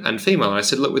and female. And I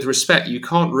said, look, with respect, you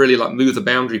can't really move the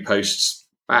boundary posts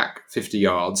back 50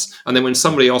 yards. And then when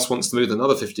somebody else wants to move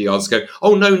another 50 yards, go,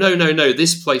 oh, no,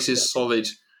 this place is solid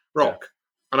rock.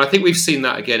 And I think we've seen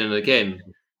that again and again,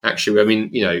 actually. I mean,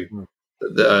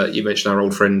 you mentioned our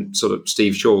old friend, sort of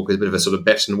Steve Chalke, with a bit of a sort of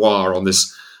bête noire on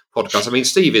this podcast. I mean,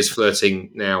 Steve is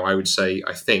flirting now, I would say,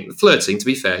 flirting, to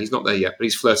be fair, he's not there yet, but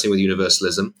he's flirting with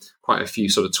universalism. Quite a few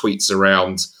sort of tweets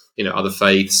around, other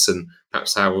faiths and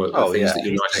perhaps how the things that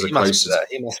unite us are closest.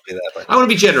 He must be there. I want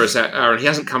to be generous, Aaron. He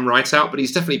hasn't come right out, but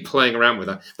he's definitely playing around with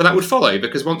that. But that would follow,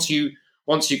 because once you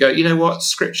go, you know what,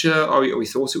 Scripture, we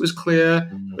thought it was clear,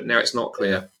 but now it's not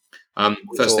clear.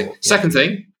 First thing. Second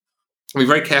thing, be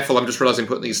very careful. I'm just realizing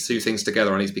putting these two things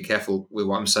together, I need to be careful with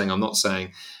what I'm saying, I'm not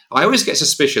saying. I always get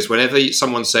suspicious whenever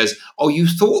someone says, oh, you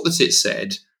thought that it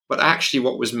said, but actually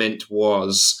what was meant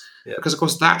was, because of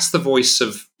course that's the voice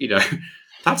of,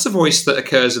 that's a voice that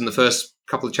occurs in the first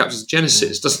couple of chapters of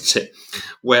Genesis, doesn't it?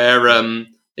 Where,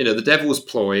 the devil's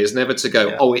ploy is never to go,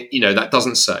 that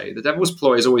doesn't say. The devil's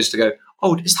ploy is always to go,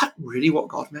 oh, is that really what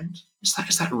God meant? Is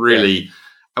that really? Yeah.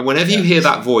 And whenever you hear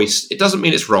that voice, it doesn't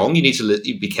mean it's wrong. You need to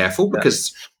be careful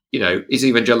because, as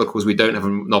evangelicals, we don't have a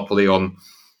monopoly on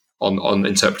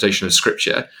interpretation of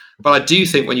Scripture. But I do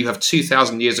think when you have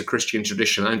 2,000 years of Christian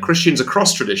tradition and Christians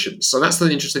across traditions, so that's the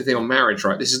interesting thing on marriage,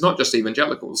 right? This is not just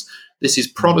evangelicals. This is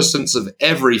Protestants of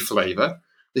every flavour.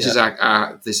 This is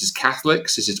this is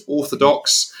Catholics. This is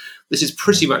Orthodox. This is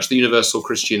pretty much the universal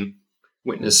Christian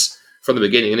witness from the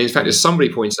beginning. And in fact, as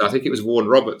somebody pointed out, I think it was Warren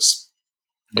Roberts,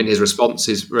 in his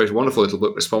responses, wrote a wonderful little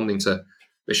book responding to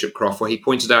Bishop Croft, where he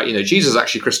pointed out, Jesus is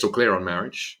actually crystal clear on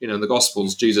marriage. In the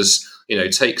Gospels, Jesus,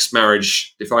 takes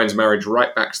marriage, defines marriage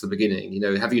right back to the beginning.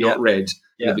 Have you not read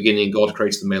in the beginning, God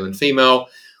created the male and female?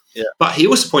 Yeah. But he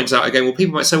also points out again, well,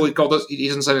 people might say, well, he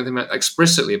doesn't say anything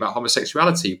explicitly about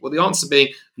homosexuality. Well, the answer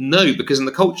being no, because in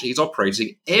the culture he's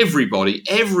operating, everybody,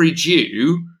 every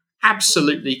Jew,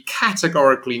 absolutely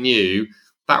categorically knew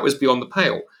that was beyond the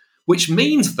pale. Which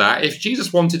means that if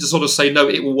Jesus wanted to sort of say, no,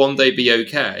 it will one day be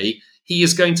okay, he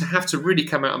is going to have to really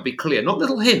come out and be clear. Not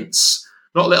little hints,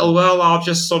 not little, well, I'll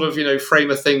just sort of,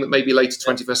 frame a thing that maybe later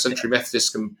 21st century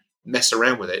Methodists can mess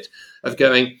around with it, of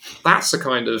going, that's the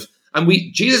kind of, and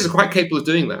Jesus is quite capable of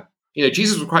doing that.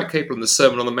 Jesus was quite capable in the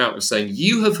Sermon on the Mount of saying,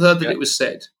 you have heard that it was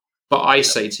said, but I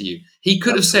say to you. He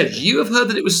could have said, you have heard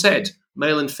that it was said,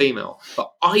 male and female.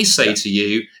 But I say to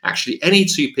you, actually, any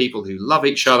two people who love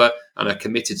each other and are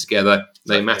committed together,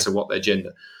 no matter what their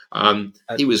gender.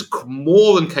 He was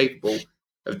more than capable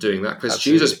of doing that, because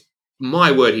Jesus,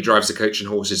 my word, he drives the coach and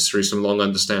horses through some long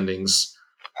understandings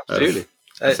of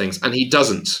things, and he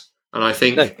doesn't. And I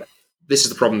think this is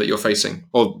the problem that you're facing,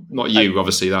 or not you,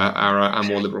 obviously, our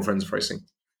more liberal friends are facing.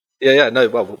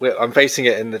 Well, I'm facing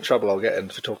it in the trouble I'll get in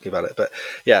for talking about it, but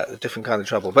a different kind of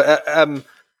trouble. But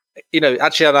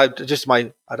actually, and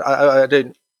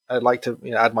I'd like to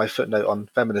add my footnote on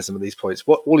feminism at these points.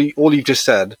 What all you've just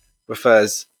said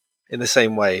refers in the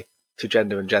same way to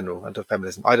gender in general and to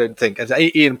feminism. I don't think, as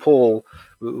Ian Paul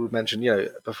who mentioned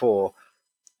before,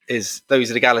 is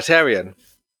those egalitarian,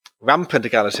 rampant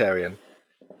egalitarian,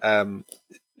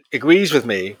 agrees with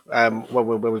me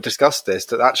when we've discussed this,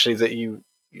 that actually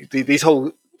these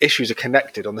whole issues are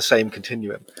connected on the same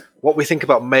continuum. What we think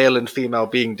about male and female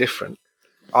being different,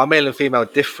 are male and female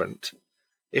different?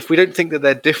 If we don't think that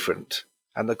they're different,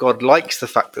 and that God likes the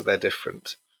fact that they're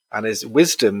different, and in his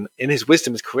wisdom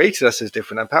has created us as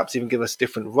different, and perhaps even give us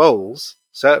different roles,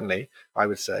 certainly, I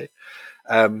would say,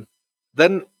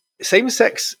 then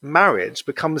same-sex marriage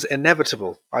becomes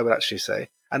inevitable, I would actually say.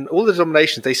 And all the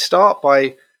denominations, they start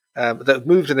by, that have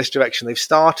moved in this direction, they've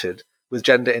started with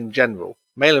gender in general.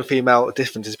 Male and female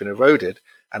difference has been eroded,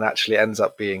 and actually ends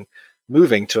up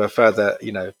moving to a further,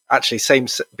 actually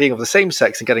being of the same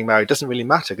sex and getting married doesn't really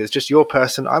matter, because it's just your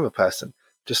person, I'm a person.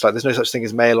 Just like there's no such thing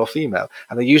as male or female.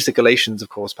 And they use the Galatians, of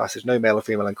course, passage, no male or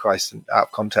female in Christ, out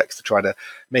of context to try to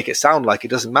make it sound like it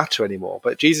doesn't matter anymore.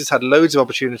 But Jesus had loads of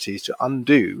opportunities to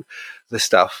undo the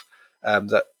stuff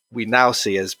that we now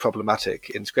see as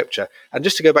problematic in Scripture. And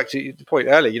just to go back to the point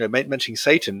earlier, mentioning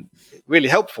Satan, really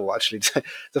helpful actually.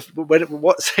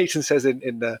 What Satan says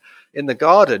in the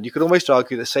garden, you could almost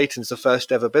argue that Satan's the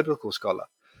first ever biblical scholar.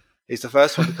 He's the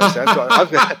first one to come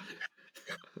down.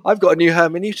 I've got a new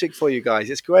hermeneutic for you guys.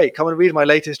 It's great. Come and read my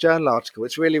latest journal article.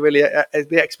 It's really, really,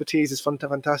 the expertise is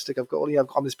fantastic. I've got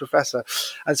I'm this professor.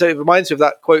 And so it reminds me of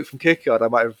that quote from Kierkegaard I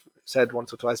might have said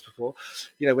once or twice before,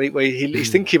 where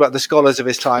he's thinking about the scholars of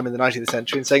his time in the 19th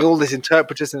century and saying all these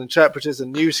interpreters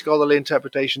and new scholarly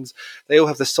interpretations, they all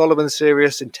have the solemn and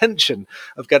serious intention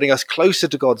of getting us closer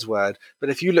to God's word. But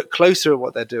if you look closer at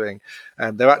what they're doing,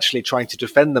 they're actually trying to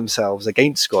defend themselves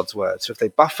against God's word. So if they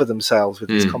buffer themselves with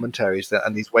these commentaries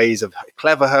and these ways of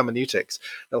clever hermeneutics,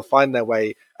 they'll find their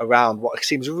way around what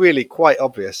seems really quite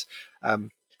obvious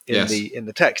in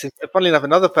the text. And funnily enough,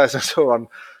 another person I saw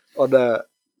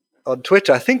on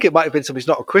Twitter, I think it might have been somebody who's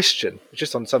not a Christian,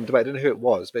 just on some debate, I don't know who it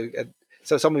was, but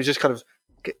so someone who's just kind of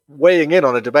weighing in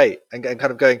on a debate and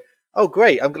kind of going, "Oh,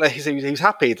 great! I'm glad he's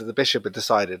happy that the bishop had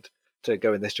decided to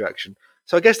go in this direction."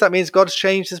 So I guess that means God's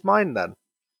changed his mind then.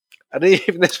 And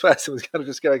even this person was kind of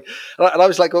just going, and I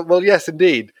was like, "Well, yes,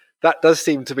 indeed, that does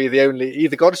seem to be the only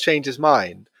either God's changed his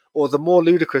mind, or the more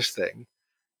ludicrous thing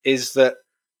is that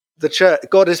the church,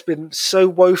 God has been so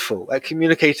woeful at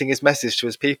communicating his message to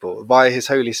his people via his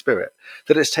Holy Spirit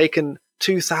that it's taken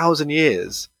 2,000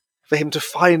 years for him to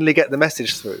finally get the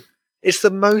message through. It's the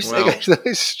most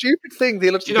stupid thing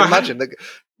theologically can imagine. That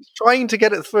trying to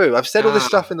get it through. I've said all this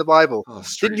stuff in the Bible.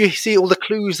 Didn't you see all the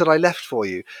clues that I left for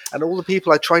you and all the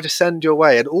people I tried to send your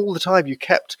way, and all the time you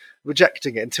kept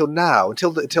rejecting it until now,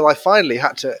 until I finally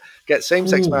had to get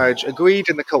same-sex marriage agreed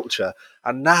in the culture,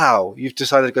 and now you've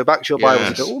decided to go back to your Bibles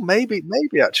and go, oh, maybe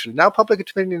actually now public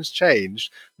opinion's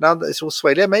changed. Now that it's all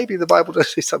swayed, maybe the Bible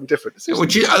does say something different. The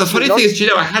funny thing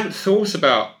is, I hadn't thought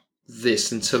about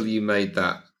this until you made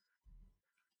that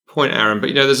point, Aaron.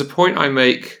 But there's a point I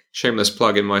make, shameless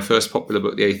plug, in my first popular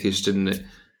book, The Atheist Didn't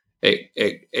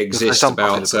Exist,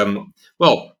 about.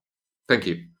 Well, thank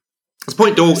you. It's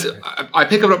point I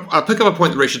pick up a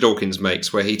point that Richard Dawkins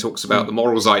makes, where he talks about the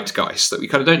moral zeitgeist, that we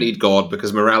kind of don't need God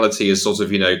because morality is sort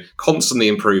of constantly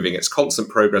improving. It's constant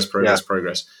progress.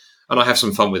 And I have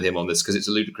some fun with him on this because it's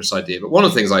a ludicrous idea. But one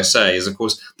of the things I say is, of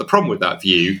course, the problem with that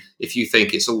view, if you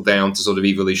think it's all down to sort of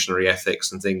evolutionary ethics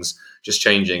and things just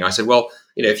changing, I said, well,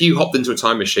 if you hopped into a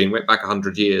time machine, went back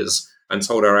 100 years and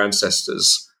told our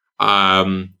ancestors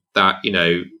that,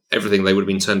 everything, they would have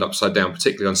been turned upside down,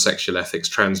 particularly on sexual ethics,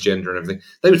 transgender and everything,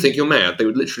 they would think you're mad. They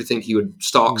would literally think you would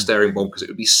stark staring bomb, because it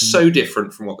would be so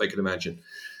different from what they could imagine.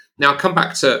 Now, come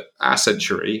back to our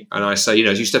century, and I say,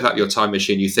 as you step out of your time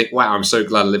machine, you think, wow, I'm so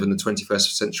glad I live in the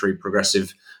 21st century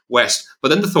progressive West. But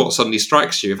then the thought suddenly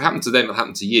strikes you, if it happened to them, it'll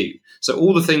happen to you. So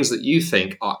all the things that you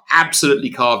think are absolutely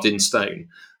carved in stone,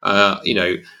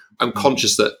 I'm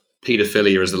conscious that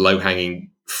paedophilia is the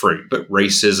low-hanging fruit, but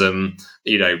racism,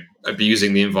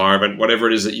 abusing the environment, whatever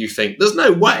it is that you think, there's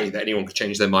no way that anyone could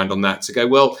change their mind on that to go,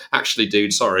 well, actually,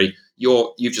 dude, sorry,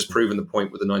 you've just proven the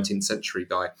point with the 19th century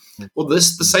guy. Well, the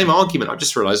same argument, I've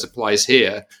just realized, applies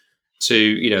here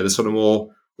to, the sort of more,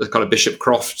 the kind of Bishop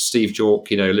Croft, Steve Jork,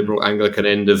 liberal Anglican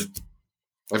end of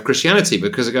Christianity,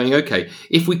 because they're going, okay,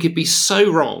 if we could be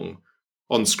so wrong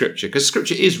on Scripture, because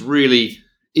Scripture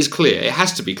is clear. It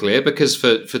has to be clear because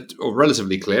or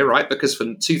relatively clear, right? Because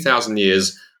for 2,000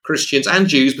 years, Christians and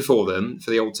Jews before them,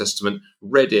 for the Old Testament,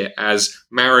 read it as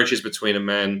marriage is between a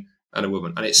man and a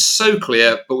woman, and it's so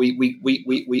clear. But we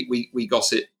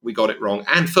got it wrong.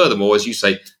 And furthermore, as you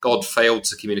say, God failed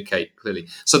to communicate clearly.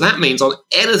 So that means on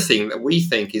anything that we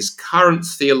think is current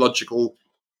theological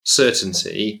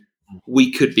certainty,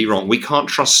 we could be wrong. We can't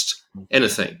trust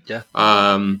anything. Yeah.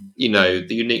 The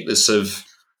uniqueness of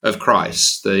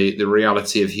Christ, the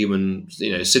reality of human,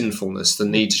 sinfulness, the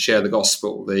need to share the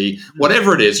gospel, the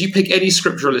whatever it is. You pick any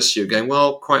scriptural issue, going,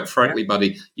 well, quite frankly,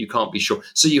 buddy, you can't be sure.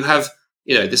 So you have,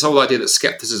 this whole idea that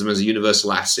skepticism as a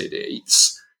universal acid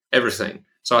eats everything.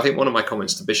 So I think one of my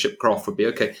comments to Bishop Croft would be,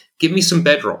 okay, give me some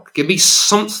bedrock, give me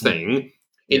something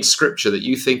in Scripture that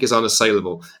you think is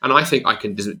unassailable, and I think I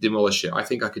can demolish it. I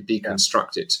think I could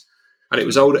deconstruct it. And it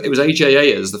was A.J.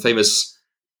 Ayers, the famous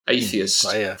atheist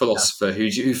philosopher,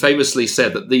 who famously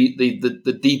said that the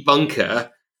debunker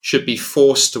should be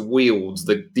forced to wield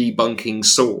the debunking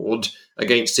sword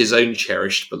against his own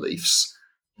cherished beliefs.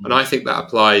 And I think that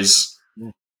applies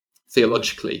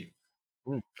theologically,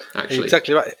 actually.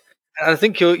 Exactly right. And I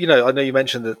think I know you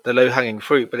mentioned the low-hanging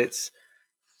fruit, but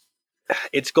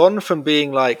it's gone from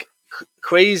being like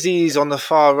crazies on the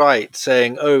far right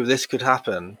saying, oh, this could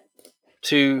happen,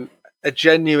 to a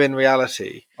genuine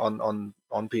reality on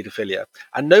paedophilia,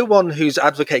 and no one who's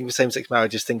advocating for same-sex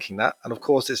marriage is thinking that. And of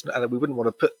course, we wouldn't want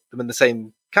to put them in the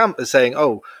same camp as saying,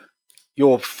 "Oh,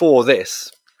 you're for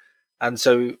this." And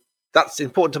so that's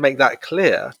important to make that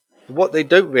clear. But what they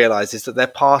don't realize is that they're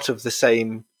part of the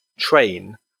same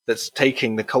train that's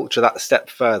taking the culture that step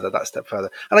further.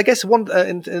 And I guess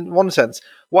in one sense,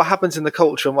 what happens in the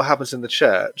culture and what happens in the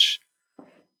church,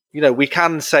 we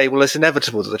can say, well, it's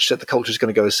inevitable that the culture is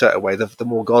going to go a certain way. The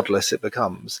more godless it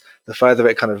becomes, the further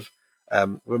it kind of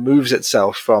removes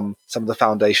itself from some of the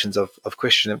foundations of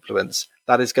Christian influence.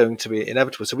 That is going to be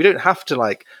inevitable. So we don't have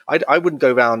to I wouldn't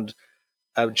go around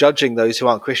judging those who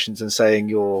aren't Christians and saying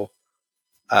you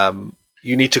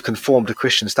need to conform to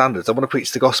Christian standards. I want to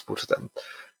preach the gospel to them.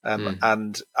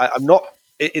 And I'm not.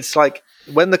 It's like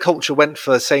when the culture went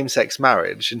for same-sex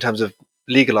marriage in terms of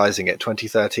legalizing it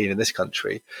 2013 in this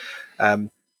country, I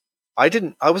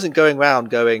wasn't going around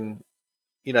going,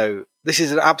 this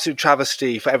is an absolute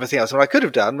travesty for everything else. What I could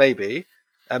have done maybe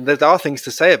there are things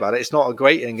to say about it. It's not a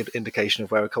great indication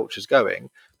of where a culture is going,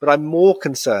 but I'm more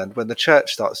concerned when the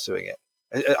church starts doing it.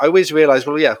 I always realize,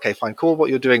 well, yeah, okay, fine, call what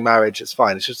you're doing marriage, it's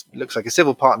fine. It looks like a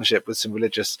civil partnership with some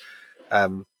religious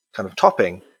kind of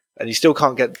topping, and you still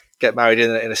can't get married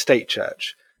in a state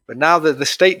church. But now the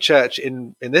state church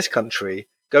in this country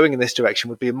going in this direction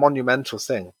would be a monumental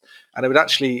thing, and it would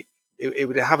actually it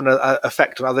would have an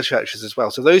effect on other churches as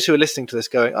well. So those who are listening to this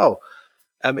going,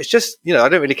 it's just, I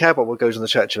don't really care about what goes on the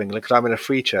Church of England because I'm in a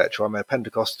free church, or I'm a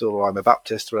Pentecostal, or I'm a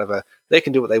Baptist, or whatever. They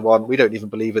can do what they want. We don't even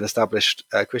believe in established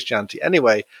Christianity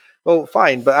anyway. Well,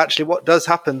 fine. But actually what does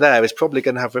happen there is probably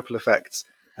going to have ripple effects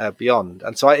beyond.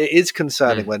 And so it is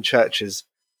concerning when churches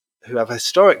who have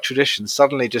historic traditions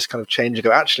suddenly just kind of change and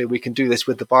go, actually, we can do this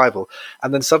with the Bible.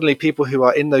 And then suddenly people who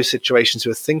are in those situations, who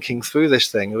are thinking through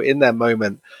this thing, who are in their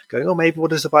moment going, oh, maybe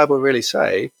what does the Bible really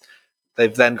say?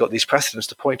 They've then got these precedents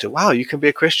to point to. Wow, you can be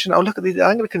a Christian. Oh, look at the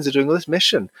Anglicans are doing all this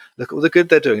mission. Look at all the good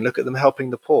they're doing. Look at them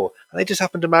helping the poor. And they just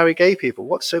happen to marry gay people.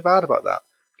 What's so bad about that?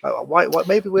 Like, why?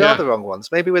 Maybe we are the wrong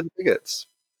ones. Maybe we're the bigots.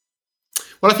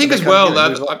 Well, I think as well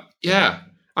that,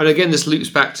 and again, this loops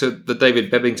back to the David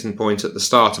Bebbington point at the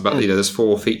start about, there's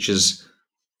 4 features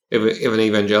of an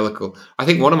evangelical. I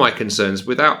think one of my concerns,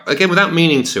 without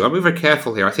meaning to, I'm very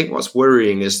careful here. I think what's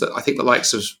worrying is that I think the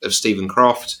likes of Stephen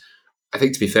Croft, I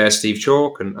think, to be fair, Steve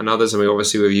Chalke and others, and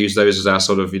we've used those as our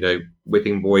sort of,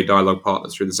 whipping boy dialogue partner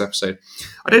through this episode.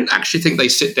 I don't actually think they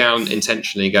sit down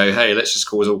intentionally and go, hey, let's just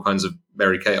cause all kinds of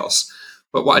merry chaos.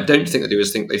 But what I don't think they do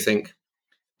is they think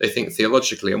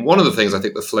theologically. And one of the things I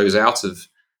think that flows out of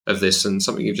this, and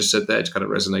something you've just said there kind of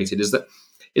resonated, is that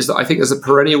I think there's a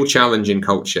perennial challenge in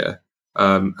culture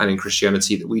and in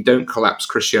Christianity that we don't collapse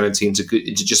Christianity into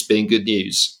just being good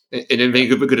news, in being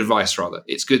good advice, rather.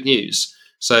 It's good news.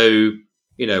 So,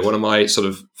 one of my sort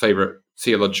of favorite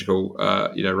theological,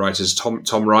 writers,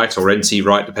 Tom Wright or N.T.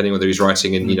 Wright, depending whether he's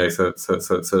writing in, for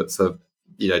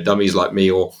dummies like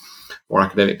me or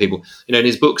academic people, in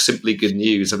his book, Simply Good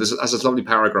News, there's this lovely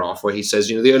paragraph where he says,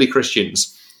 the early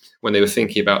Christians, when they were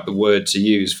thinking about the word to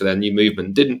use for their new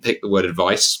movement, didn't pick the word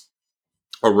advice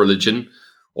or religion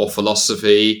or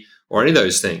philosophy or any of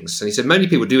those things. And he said, many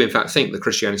people do, in fact, think that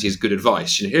Christianity is good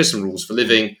advice. Here's some rules for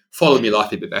living, follow me,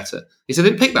 life a bit better. He said, they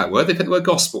didn't pick that word, they picked the word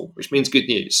gospel, which means good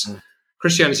news.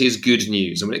 Christianity is good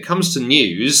news. And when it comes to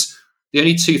news, the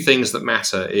only 2 things that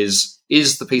matter is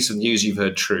the piece of news you've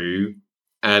heard true?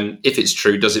 And if it's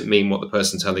true, does it mean what the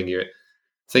person telling you it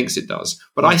thinks it does?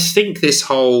 But I think this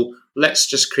whole let's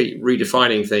just keep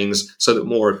redefining things so that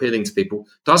more appealing to people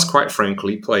does, quite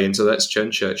frankly, play into let's turn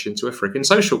church into a freaking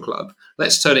social club.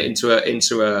 Let's turn it into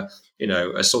a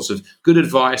sort of good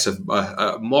advice,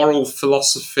 a moral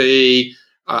philosophy,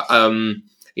 sort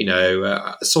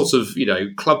of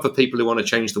club for people who want to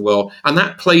change the world. And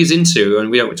that plays into, and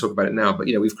we don't want to talk about it now, but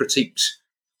we've critiqued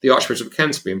the Archbishop of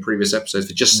Canterbury in previous episodes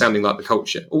for just sounding like the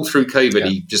culture. All through COVID,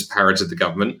 he just parroted the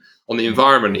government. On the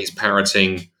environment, he's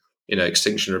parroting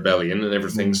Extinction Rebellion and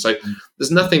everything. So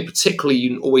there's nothing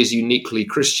particularly always uniquely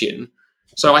Christian.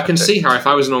 So I can see how if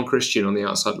I was a non-Christian on the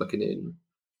outside looking in,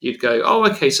 you'd go, oh,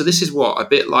 okay, so this is a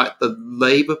bit like the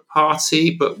Labour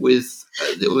Party, but with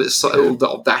a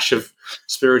little dash of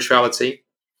spirituality.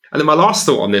 And then my last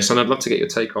thought on this, and I'd love to get your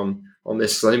take on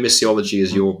this, because I think missiology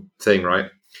is your thing, right?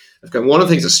 One of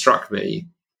the things that struck me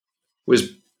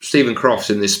was Stephen Croft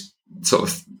in this sort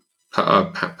of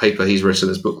paper he's written,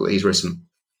 this book that he's written.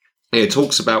 It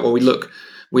talks about, we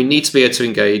need to be able to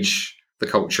engage the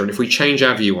culture, and if we change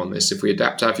our view on this, if we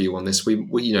adapt our view on this, we'll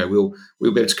be able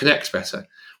to connect better.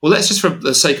 Well, let's just, for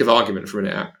the sake of argument for a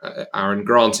minute, Aaron,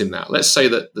 grant him that. Let's say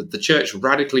that the church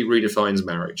radically redefines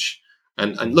marriage,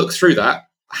 and look through that.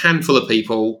 A handful of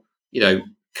people,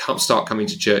 start coming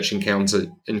to church, encounter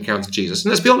Jesus,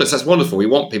 and let's be honest, that's wonderful. We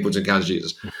want people to encounter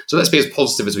Jesus, so let's be as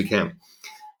positive as we can.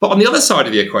 But on the other side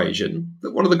of the equation,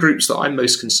 one of the groups that I'm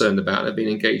most concerned about and have been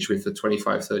engaged with for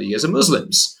 25, 30 years are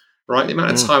Muslims, right? The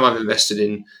amount of time I've invested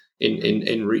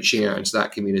in reaching out into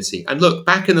that community. And look,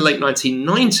 back in the late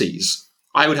 1990s,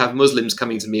 I would have Muslims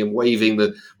coming to me and waving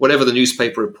whatever the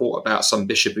newspaper report about some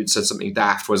bishop who'd said something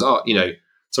daft was,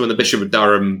 some of the Bishop of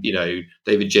Durham,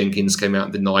 David Jenkins came out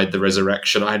and denied the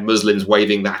resurrection. I had Muslims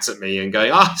waving that at me and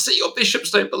going, see, your bishops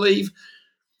don't believe.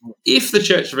 If the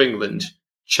Church of England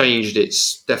changed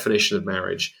its definition of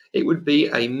marriage, it would be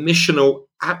a missional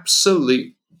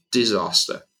absolute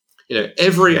disaster.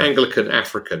 Every Anglican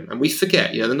African, and we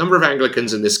forget, the number of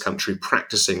Anglicans in this country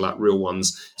practicing like real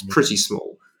ones is pretty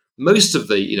small. Most of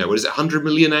the, 100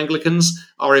 million Anglicans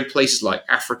are in places like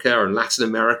Africa and Latin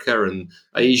America and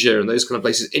Asia and those kind of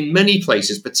places. In many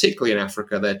places, particularly in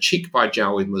Africa, they're cheek by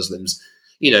jowl with Muslims.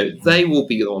 they will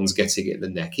be the ones getting it in the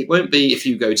neck. It won't be if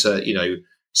you go to,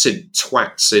 St.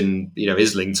 Twats in,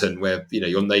 Islington, where,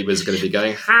 your neighbours are going to be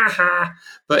going, ha ha.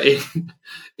 But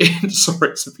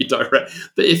sorry to be direct,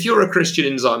 but if you're a Christian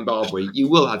in Zimbabwe, you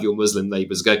will have your Muslim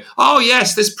neighbours go, oh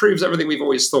yes, this proves everything we've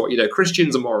always thought.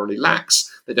 Christians are morally lax.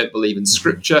 They don't believe in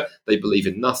scripture. They believe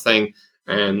in nothing.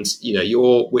 And,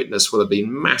 your witness will have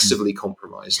been massively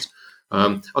compromised.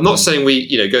 I'm not saying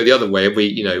we, go the other way.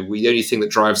 The only thing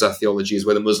that drives our theology is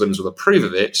whether Muslims will approve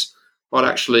of it. But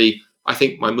actually, I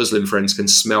think my Muslim friends can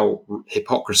smell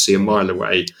hypocrisy a mile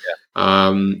away.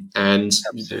 And,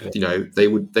 they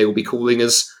will be calling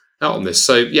us out on this.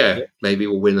 So, maybe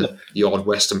we'll win the odd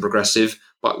Western progressive,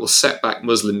 but we'll set back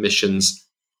Muslim missions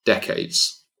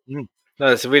decades. No,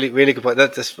 that's a really, really good point.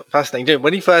 That's fascinating.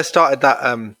 When you first started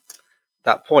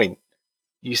that point,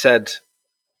 you said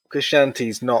Christianity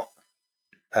is not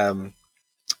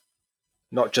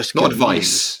just not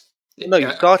advice. No,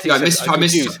 you started.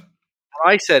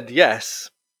 I said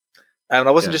yes, and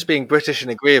I wasn't just being British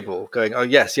and agreeable, going, "Oh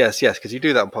yes, yes, yes," because you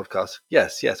do that on podcasts.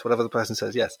 Yes, yes, whatever the person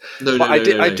says, yes. I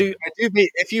do.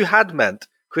 If you had meant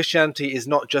Christianity is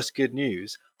not just good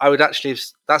news, I would actually.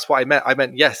 That's what I meant. I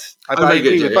meant yes. I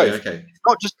agree with both. Okay. It's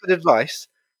not just good advice,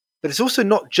 but it's also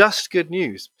not just good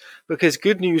news, because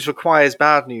good news requires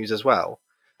bad news as well.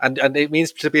 And it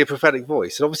means to be a prophetic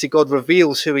voice. And obviously God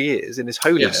reveals who he is in his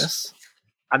holiness. Yes.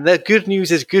 And their good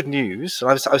news is good news. And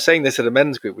I was saying this at a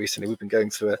men's group recently. We've been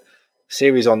going through a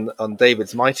series on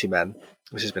David's mighty men,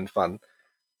 which has been fun.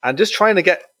 And just trying to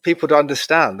get people to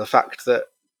understand the fact that,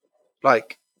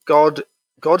 like,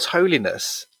 God's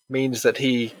holiness means that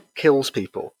he kills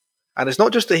people. And it's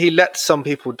not just that he lets some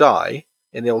people die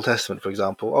in the Old Testament, for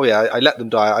example. Oh yeah, I let them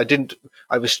die.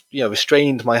 I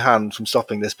restrained my hand from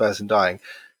stopping this person dying.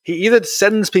 He either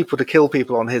sends people to kill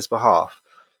people on his behalf,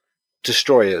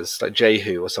 destroyers like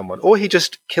Jehu or someone, or he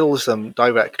just kills them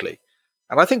directly.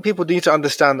 And I think people need to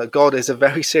understand that God is a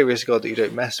very serious God that you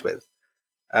don't mess with.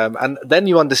 And then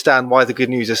you understand why the good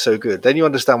news is so good. Then you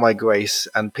understand why grace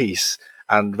and peace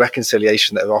and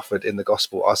reconciliation that are offered in the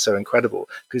gospel are so incredible,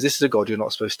 because this is a God you're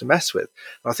not supposed to mess with.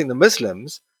 And I think the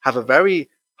Muslims have a very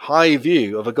high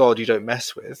view of a God you don't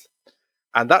mess with.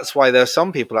 And that's why there are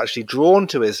some people actually drawn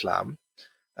to Islam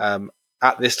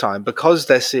at this time, because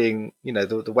they're seeing,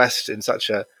 the West in such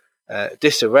a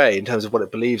disarray in terms of what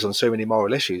it believes on so many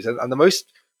moral issues. And the most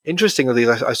interesting of these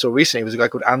I saw recently was a guy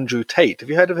called Andrew Tate. Have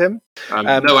you heard of him?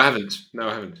 No, I haven't.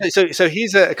 So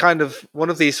he's a kind of one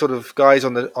of these sort of guys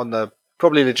on the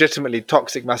probably legitimately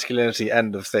toxic masculinity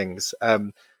end of things,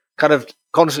 kind of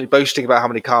constantly boasting about how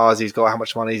many cars he's got, how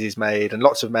much money he's made, and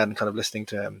lots of men kind of listening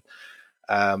to him.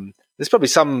 There's probably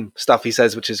some stuff he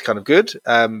says which is kind of good,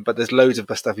 but there's loads of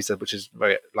stuff he said which is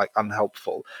very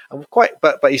unhelpful, and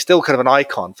but he's still kind of an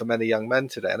icon for many young men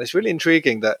today. And it's really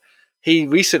intriguing that he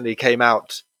recently came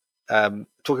out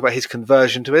talking about his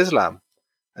conversion to Islam,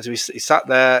 as he sat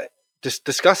there just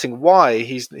discussing why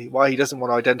he doesn't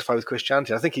want to identify with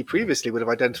Christianity. I think he previously would have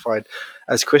identified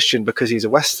as Christian because he's a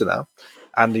Westerner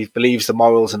and he believes the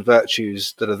morals and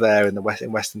virtues that are there in the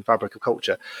Western fabric of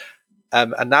culture.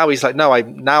 And now he's like, no,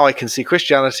 I can see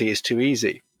Christianity is too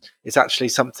easy. It's actually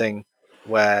something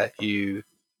where you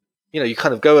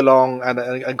kind of go along,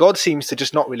 and God seems to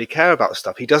just not really care about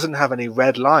stuff. He doesn't have any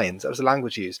red lines. That was the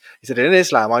language used. He said, in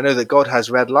Islam, I know that God has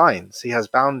red lines. He has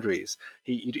boundaries.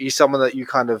 He's someone that you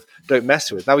kind of don't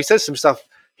mess with. Now, he says some stuff.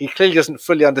 He clearly doesn't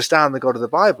fully understand the God of the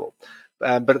Bible.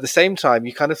 But at the same time,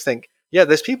 you kind of think, yeah,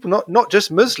 there's people, not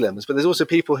just Muslims, but there's also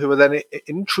people who are then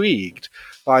intrigued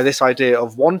by this idea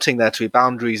of wanting there to be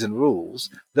boundaries and rules,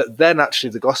 that then actually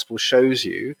the gospel shows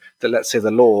you that, let's say, the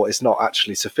law is not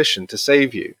actually sufficient to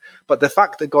save you. But the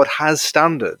fact that God has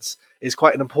standards is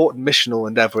quite an important missional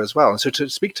endeavor as well. And so to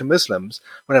speak to Muslims,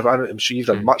 I'm sure you've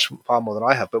done far more than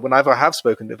I have, but whenever I have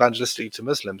spoken evangelistically to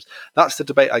Muslims, that's the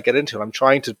debate I get into. And I'm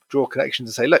trying to draw connections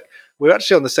and say, look, we're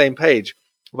actually on the same page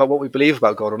about what we believe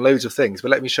about God on loads of things, but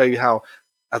let me show you how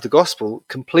the gospel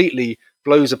completely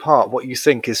blows apart what you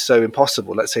think is so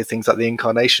impossible. Let's say things like the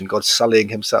incarnation, God sullying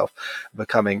himself,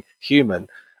 becoming human,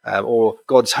 or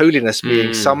God's holiness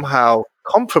being somehow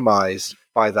compromised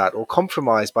by that, or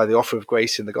compromised by the offer of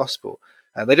grace in the gospel.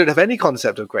 And they don't have any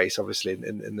concept of grace, obviously,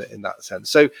 in that sense.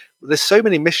 So there's so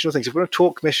many missional things. If we're going to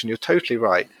talk mission, you're totally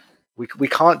right. We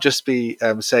can't just be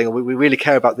saying we really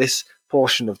care about this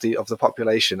portion of the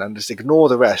population and just ignore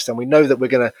the rest, and we know that we're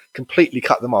going to completely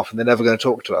cut them off and they're never going to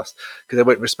talk to us because they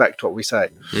won't respect what we say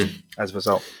as a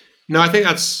result. No, I think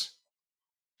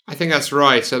that's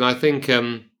right. And I think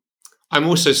I'm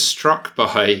also struck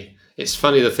by, it's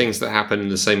funny, the things that happen in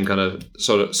the same kind of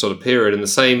sort of period, in the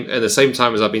same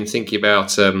time as I've been thinking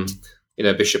about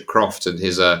Bishop Croft and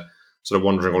his sort of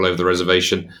wandering all over the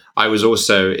reservation. I was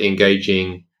also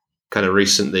engaging kind of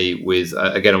recently with,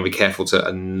 again, I'll be careful to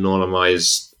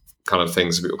anonymize kind of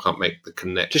things so people can't make the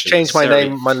connection. Just change my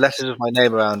name, my letters of my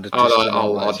name around.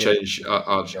 I'll change.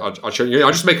 I'll change.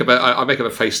 I'll just make up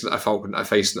a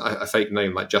fake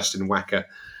name like Justin Wacker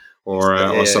or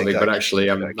something. Exactly. But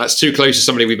actually, that's too close to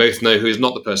somebody we both know who is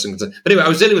not the person. But anyway, I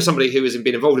was dealing with somebody who has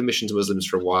been involved in mission to Muslims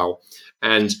for a while,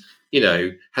 and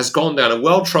has gone down a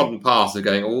well-trodden path of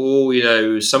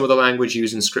going, some of the language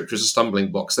used in Scripture is a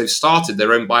stumbling blocks. They've started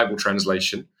their own Bible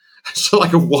translation, so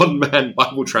like a one-man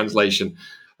Bible translation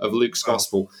of Luke's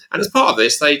Gospel. And as part of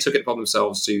this, they took it upon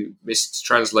themselves to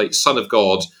mistranslate Son of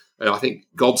God, I think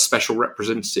God's special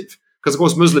representative. Because, of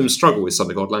course, Muslims struggle with Son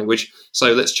of God language,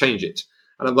 so let's change it.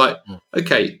 And I'm like,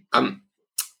 okay,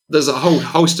 there's a whole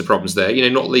host of problems there,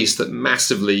 not least that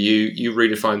massively you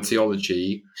redefine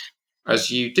theology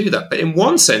as you do that. But in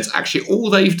one sense, actually,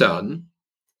 all they've done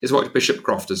is what Bishop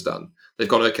Croft has done. They've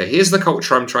gone, okay, here's the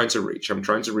culture I'm trying to reach. I'm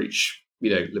trying to reach,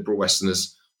 liberal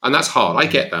Westerners. And that's hard. I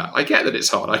get that. I get that it's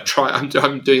hard.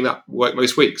 I'm doing that work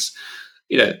most weeks.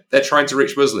 They're trying to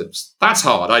reach Muslims. That's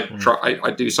hard.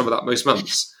 I do some of that most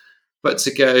months. But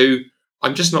to go,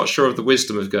 I'm just not sure of the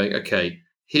wisdom of going, okay,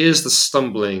 here's the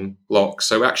stumbling block.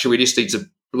 So actually, we just need to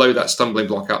blow that stumbling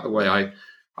block out the way.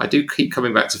 I do keep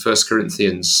coming back to 1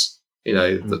 Corinthians,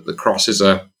 that the cross is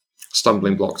a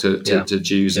stumbling block to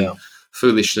Jews and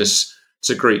foolishness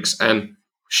to Greeks. And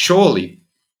surely,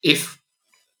 if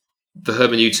the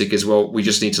hermeneutic is, we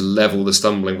just need to level the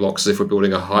stumbling blocks as if we're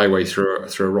building a highway through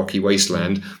a rocky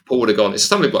wasteland. Paul would have gone, it's a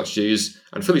stumbling block to Jews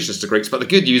and foolishness to Greeks. But the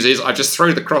good news is I just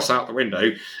throw the cross out the window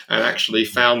and actually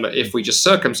found that if we just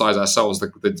circumcise ourselves,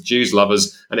 the Jews love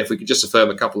us, and if we could just affirm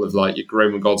a couple of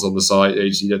Roman gods on the side,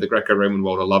 the Greco-Roman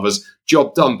world will love us.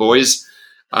 Job done, boys.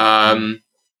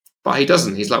 But he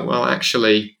doesn't. He's like, well,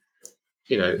 actually,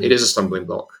 it is a stumbling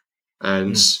block.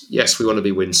 And yes, we want to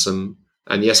be winsome.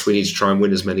 And yes, we need to try and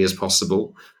win as many as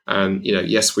possible. And,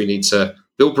 yes, we need to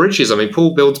build bridges. I mean,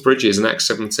 Paul builds bridges in Acts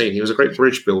 17. He was a great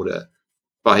bridge builder,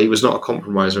 but he was not a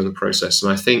compromiser in the process.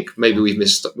 And I think maybe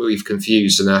we've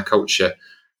confused in our culture.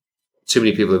 Too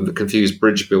many people have confused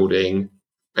bridge building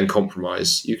and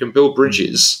compromise. You can build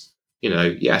bridges.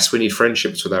 Yes, we need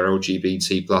friendships with our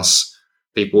LGBT plus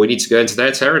people. We need to go into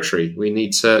their territory. We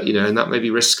need to, and that may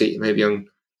be risky. It may be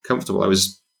uncomfortable. I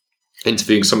was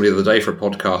interviewing somebody the other day for a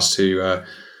podcast who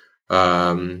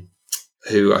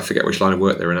I forget which line of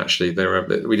work they're in. Actually,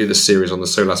 we did a series on the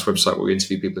SOLAS website where we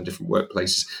interview people in different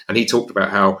workplaces, and he talked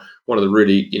about how one of the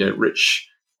really rich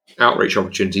outreach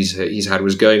opportunities he's had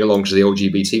was going along to the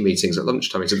LGBT meetings at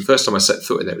lunchtime. He said the first time I set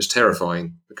foot in there, it was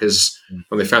terrifying because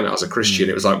when they found out I was a Christian,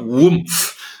 it was like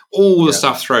whoomph, all the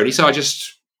stuff thrown. He said I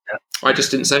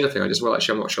just didn't say anything.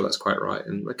 Actually, I'm not sure that's quite right.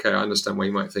 And okay, I understand why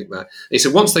you might think that. And he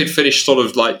said once they'd finished sort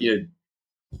of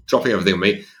dropping everything on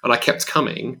me, and I kept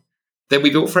coming, then we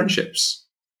built friendships.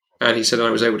 And he said I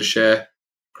was able to share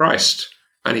Christ.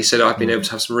 And he said I've been able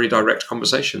to have some really direct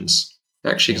conversations,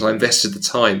 actually, because I invested the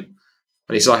time.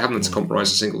 And he said I haven't had to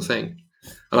compromise a single thing.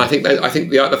 And I think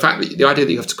the fact that the idea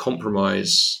that you have to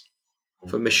compromise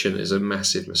for mission is a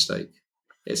massive mistake.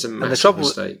 It's a massive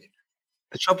mistake.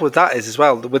 The trouble with that is as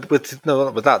well, the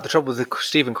trouble with the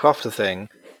Stephen Crofter thing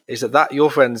is that your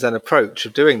friend's then approach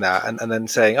of doing that and then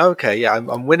saying, okay, yeah,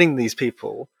 I'm winning these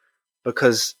people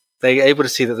because they're able to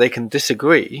see that they can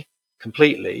disagree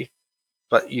completely,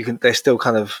 but they're still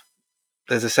kind of,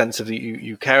 there's a sense of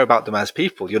you care about them as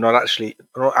people. You're not actually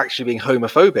being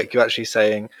homophobic. You're actually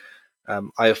saying,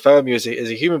 I affirm you as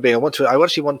a human being. I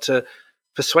actually want to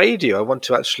persuade you. I want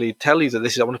to actually tell you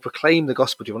that I want to proclaim the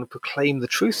gospel to you. I want to proclaim the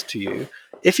truth to you.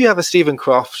 If you have a Stephen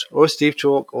Croft or a Steve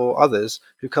Chalke or others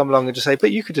who come along and just say,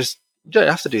 but you don't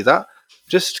have to do that.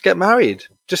 Just get married.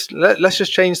 Let's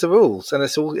just change the rules and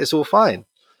it's all fine.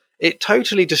 It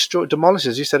totally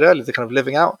demolishes, you said earlier, the kind of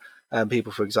living out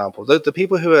people, for example. The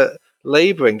people who are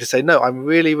laboring to say, no,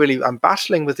 I'm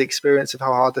battling with the experience of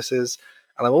how hard this is.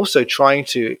 And I'm also trying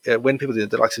to win people,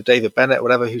 the likes of David Bennett,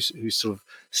 whatever, who sort of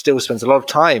still spends a lot of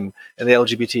time in the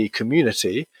LGBT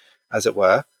community, as it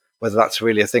were, whether that's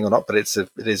really a thing or not, but it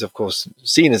is, of course,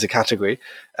 seen as a category.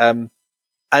 And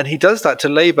he does that to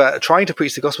labor, trying to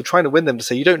preach the gospel, trying to win them to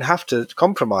say, you don't have to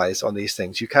compromise on these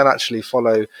things. You can actually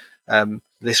follow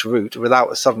this route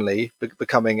without suddenly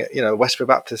becoming, a Westboro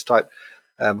Baptist type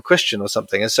Christian or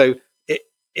something. And so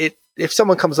if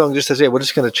someone comes along and just says, yeah, we're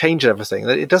just going to change everything,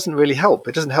 it doesn't really help.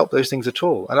 It doesn't help those things at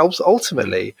all. And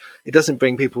ultimately, it doesn't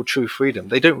bring people true freedom.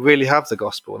 They don't really have the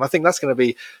gospel. And I think that's going to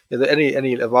be,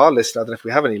 any of our listeners, I don't know if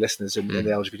we have any listeners in the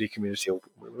LGBT community, or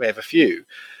we may have a few,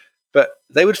 But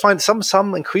they would find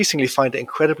some increasingly find it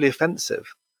incredibly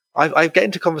offensive. I get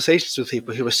into conversations with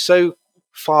people who are so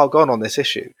far gone on this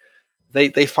issue.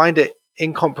 They find it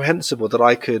incomprehensible that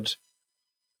I couldn't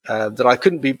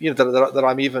be, that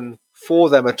I'm even for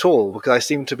them at all, because I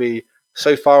seem to be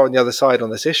so far on the other side on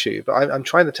this issue. But I'm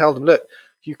trying to tell them, look,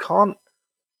 you can't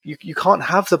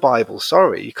have the Bible.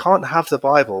 Sorry, you can't have the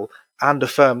Bible and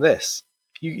affirm this.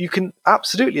 You can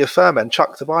absolutely affirm it and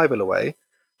chuck the Bible away.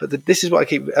 But this is what I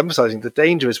keep emphasizing. The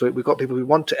danger is we've got people who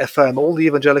want to affirm all the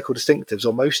evangelical distinctives,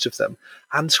 or most of them,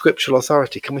 and scriptural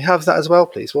authority. Can we have that as well,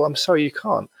 please? Well, I'm sorry, you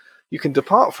can't. You can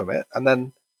depart from it, and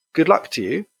then good luck to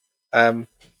you.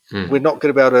 We're not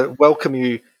going to be able to welcome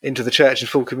you into the church in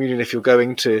full communion if you're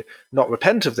going to not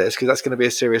repent of this, because that's going to be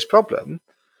a serious problem.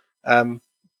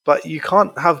 But you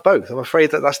can't have both. I'm afraid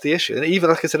that's the issue. And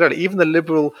even, like I said earlier, even the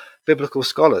liberal biblical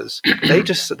scholars, they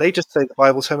just say the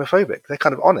Bible's homophobic. They're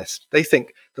kind of honest. They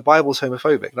think the Bible's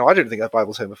homophobic. Now, I don't think the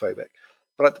Bible's homophobic,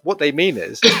 but what they mean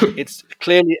is it's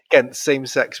clearly against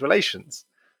same-sex relations.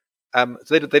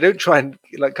 So they don't try and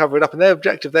cover it up. And their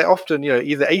objective, they're often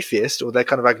either atheist, or they're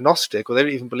kind of agnostic, or they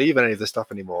don't even believe in any of this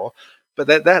stuff anymore. But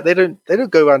they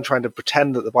don't go around trying to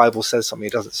pretend that the Bible says something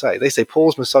it doesn't say. They say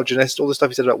Paul's misogynist. All the stuff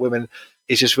he said about women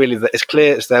is just really that it's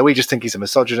clear it's there. We just think he's a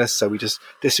misogynist, so we just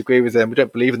disagree with him. We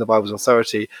don't believe in the Bible's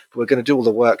authority, but we're going to do all the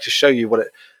work to show you what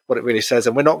it really says,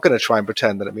 and we're not going to try and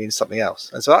pretend that it means something else.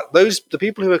 And so the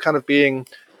people who are kind of being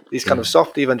these kind of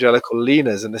soft evangelical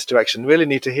leaners in this direction really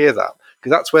need to hear that,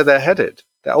 because that's where they're headed.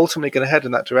 They're ultimately going to head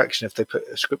in that direction if they put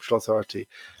a scriptural authority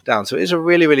down. So it is a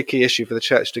really, really key issue for the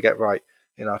church to get right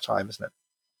in our time, isn't it?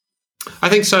 I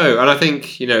think so. And I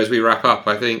think, as we wrap up,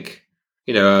 I think,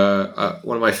 one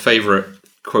of my favorite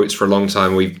quotes for a long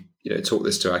time, we've, taught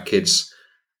this to our kids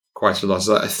quite a lot.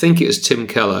 I think it was Tim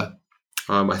Keller.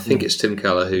 It's Tim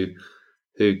Keller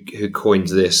who coined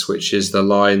this, which is the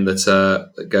line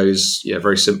that goes,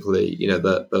 very simply,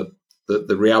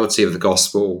 the reality of the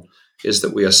gospel is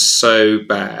that we are so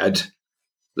bad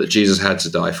that Jesus had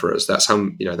to die for us. That's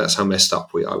how messed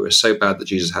up we are. We're so bad that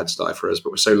Jesus had to die for us,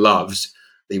 but we're so loved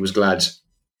that he was glad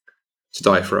to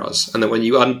die for us. And that when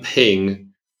you unping,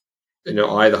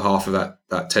 either half of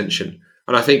that tension,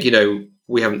 and I think,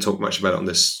 we haven't talked much about it on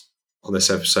this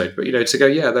episode, but, to go,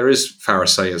 yeah, there is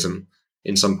Pharisaism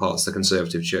in some parts of the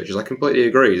conservative churches. I completely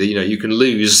agree that, you can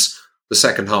lose the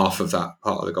second half of that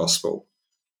part of the gospel.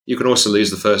 You can also lose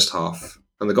the first half.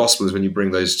 And the gospel is when you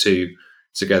bring those two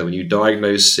together, when you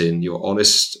diagnose sin, you're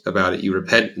honest about it, you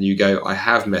repent, and you go, I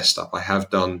have messed up. I have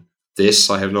done this.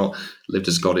 I have not lived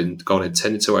as God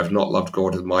intended to. I have not loved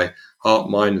God with my heart,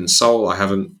 mind, and soul. I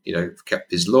haven't,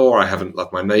 kept his law. I haven't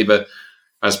loved my neighbor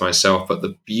as myself. But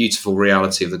the beautiful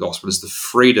reality of the gospel is the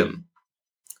freedom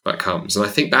that comes. And I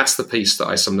think that's the piece that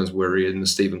I sometimes worry in the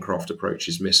Stephen Croft approach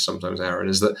is missed sometimes, Aaron,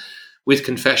 is that with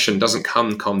confession doesn't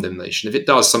come condemnation. If it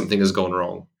does, something has gone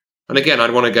wrong. And again,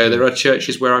 I'd want to go, there are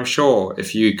churches where I'm sure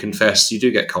if you confess, you do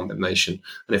get condemnation.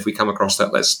 And if we come across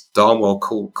that, let's darn well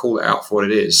call it out for what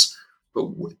it is. But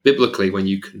biblically, when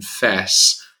you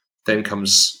confess, then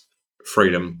comes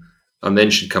freedom. And then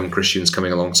should come Christians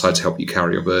coming alongside to help you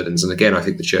carry your burdens. And again, I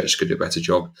think the church could do a better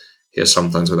job here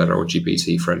sometimes with our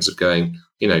LGBT friends of going,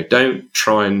 don't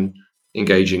try and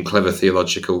engage in clever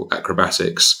theological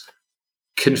acrobatics.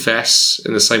 Confess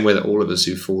in the same way that all of us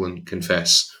who've fallen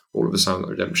confess. All of us have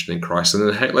redemption in Christ. And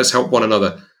then let's help one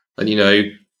another.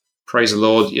 And, praise the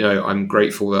Lord, I'm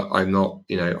grateful that I'm not,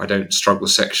 I don't struggle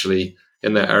sexually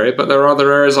in that area, but there are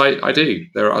other areas I do.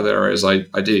 There are other areas I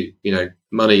do.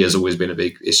 Money has always been a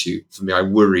big issue for me. I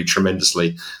worry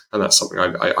tremendously. And that's something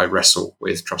I wrestle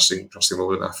with, trusting the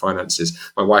Lord in our finances.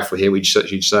 My wife will hear,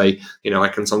 she'd say, I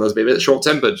can sometimes be a bit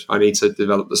short-tempered. I need to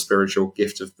develop the spiritual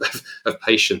gift of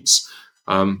patience.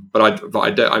 But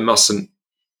I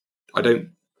don't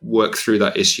work through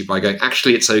that issue by going,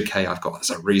 actually, it's okay. I've got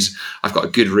a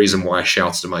good reason why I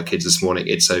shouted at my kids this morning.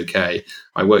 It's okay.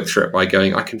 I work through it by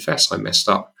going, I confess I messed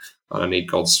up and I need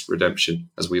God's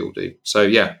redemption, as we all do. So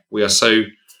yeah, we are so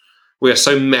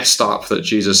messed up that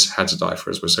Jesus had to die for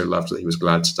us. We're so loved that he was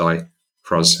glad to die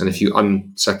for us. And if you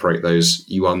unseparate those,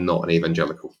 you are not an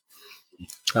evangelical.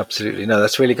 Absolutely. No,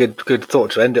 that's really good thought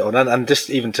to end it on. And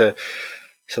just even to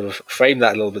sort of frame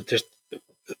that a little bit, just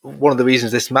one of the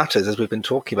reasons this matters, as we've been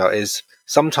talking about, is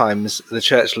sometimes the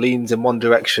church leans in one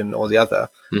direction or the other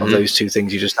of those two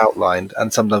things you just outlined.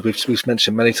 And sometimes we've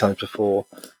mentioned many times before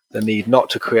the need not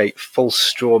to create false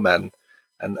straw men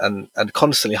and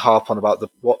constantly harp on about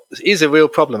what is a real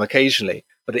problem occasionally,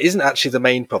 but it isn't actually the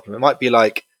main problem. It might be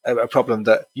like a problem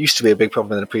that used to be a big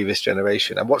problem in the previous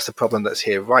generation. And what's the problem that's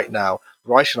here right now,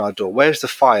 right in our door? Where's the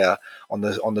fire on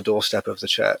the doorstep of the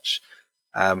church?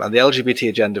 And the LGBT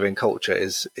agenda in culture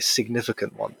is a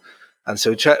significant one. And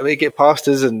so we get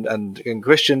pastors and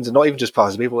Christians, and not even just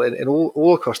pastors, people in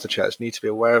all across the church need to be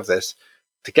aware of this,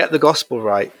 to get the gospel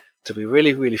right, to be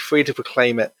really, really free to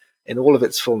proclaim it in all of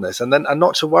its fullness, and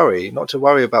not to worry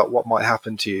about what might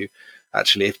happen to you,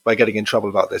 actually, by getting in trouble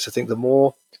about this. I think the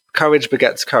more courage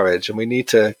begets courage, and we need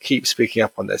to keep speaking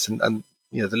up on this. And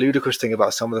the ludicrous thing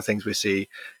about some of the things we see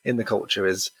in the culture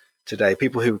is today,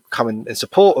 people who come in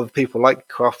support of people like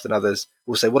Croft and others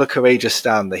will say, what a courageous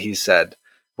stand that he said.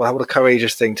 Well, what a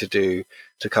courageous thing to do,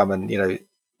 to come and do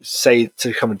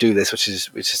this, which is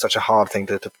such a hard thing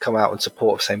to come out in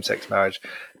support of same-sex marriage.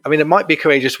 I mean, it might be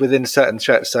courageous within certain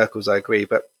church circles, I agree,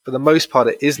 but for the most part,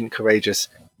 it isn't courageous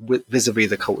vis-a-vis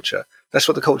the culture. That's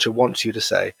what the culture wants you to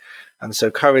say. And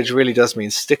so courage really does mean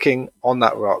sticking on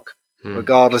that rock,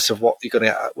 regardless of what we're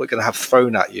going to have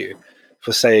thrown at you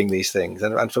for saying these things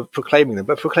and for proclaiming them.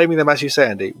 But proclaiming them, as you say,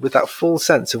 Andy, with that full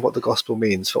sense of what the gospel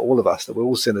means for all of us, that we're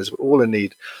all sinners, we're all in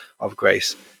need of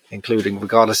grace, including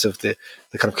regardless of the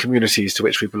kind of communities to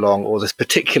which we belong or the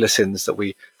particular sins that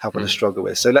we happen to struggle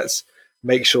with. So let's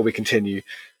make sure we continue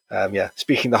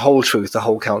speaking the whole truth, the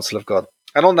whole counsel of God.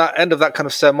 And on that end of that kind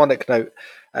of sermonic note,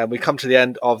 we come to the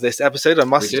end of this episode. I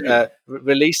must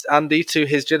release Andy to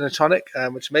his gin and tonic,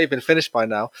 which may have been finished by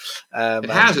now. It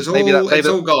has. It's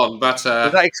all gone. But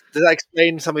does that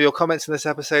explain some of your comments in this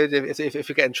episode? If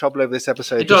you get in trouble over this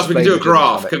episode, it does. We can do a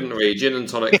graph, couldn't we? Gin and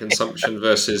tonic consumption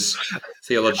versus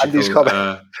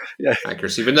theological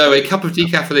accuracy. But no, a cup of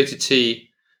decaffeinated tea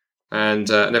and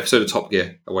an episode of Top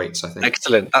Gear awaits, I think.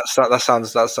 Excellent. That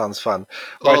sounds fun.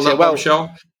 Right, on that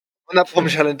bombshell. On that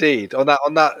bombshell, indeed. On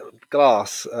that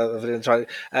glass of it.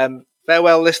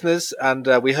 Farewell, listeners, and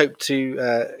we hope to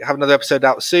have another episode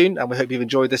out soon. And we hope you've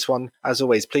enjoyed this one. As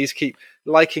always, please keep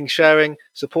liking, sharing,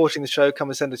 supporting the show. Come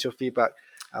and send us your feedback.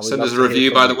 Send us a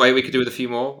review, by the way. We could do with a few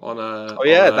more on.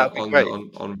 That'd be great.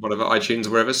 On whatever iTunes or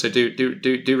wherever. So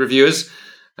do review us.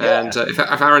 And if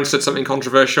Aaron said something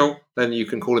controversial, then you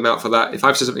can call him out for that. If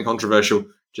I've said something controversial,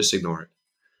 just ignore it.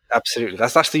 Absolutely,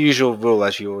 that's the usual rule,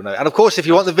 as you all know. And of course, if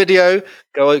you want the video,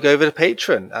 go over to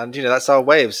Patreon, and that's our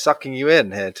way of sucking you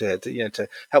in here to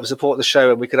help support the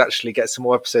show, and we could actually get some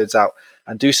more episodes out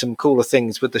and do some cooler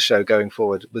things with the show going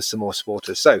forward with some more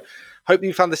supporters. So, hope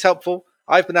you found this helpful.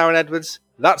 I've been Aaron Edwards.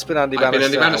 That's been Andy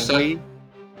Bannister. And we,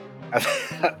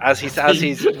 as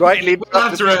he's rightly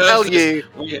enough to tell you,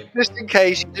 just in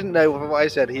case you didn't know from what I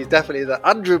said, he's definitely the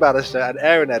Andrew Bannister and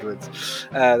Aaron Edwards.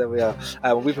 There we are.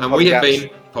 We have been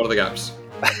Pod of the Gaps.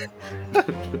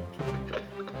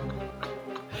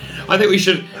 I think we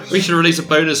should release a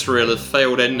bonus reel of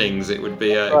failed endings. It would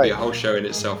be a whole show in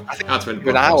itself. I think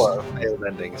an hour of failed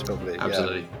endings, probably.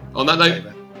 Absolutely. Yeah. On that note,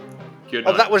 good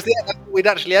night. That was the end. We'd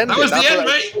actually ended. That was the end,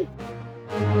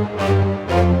 mate.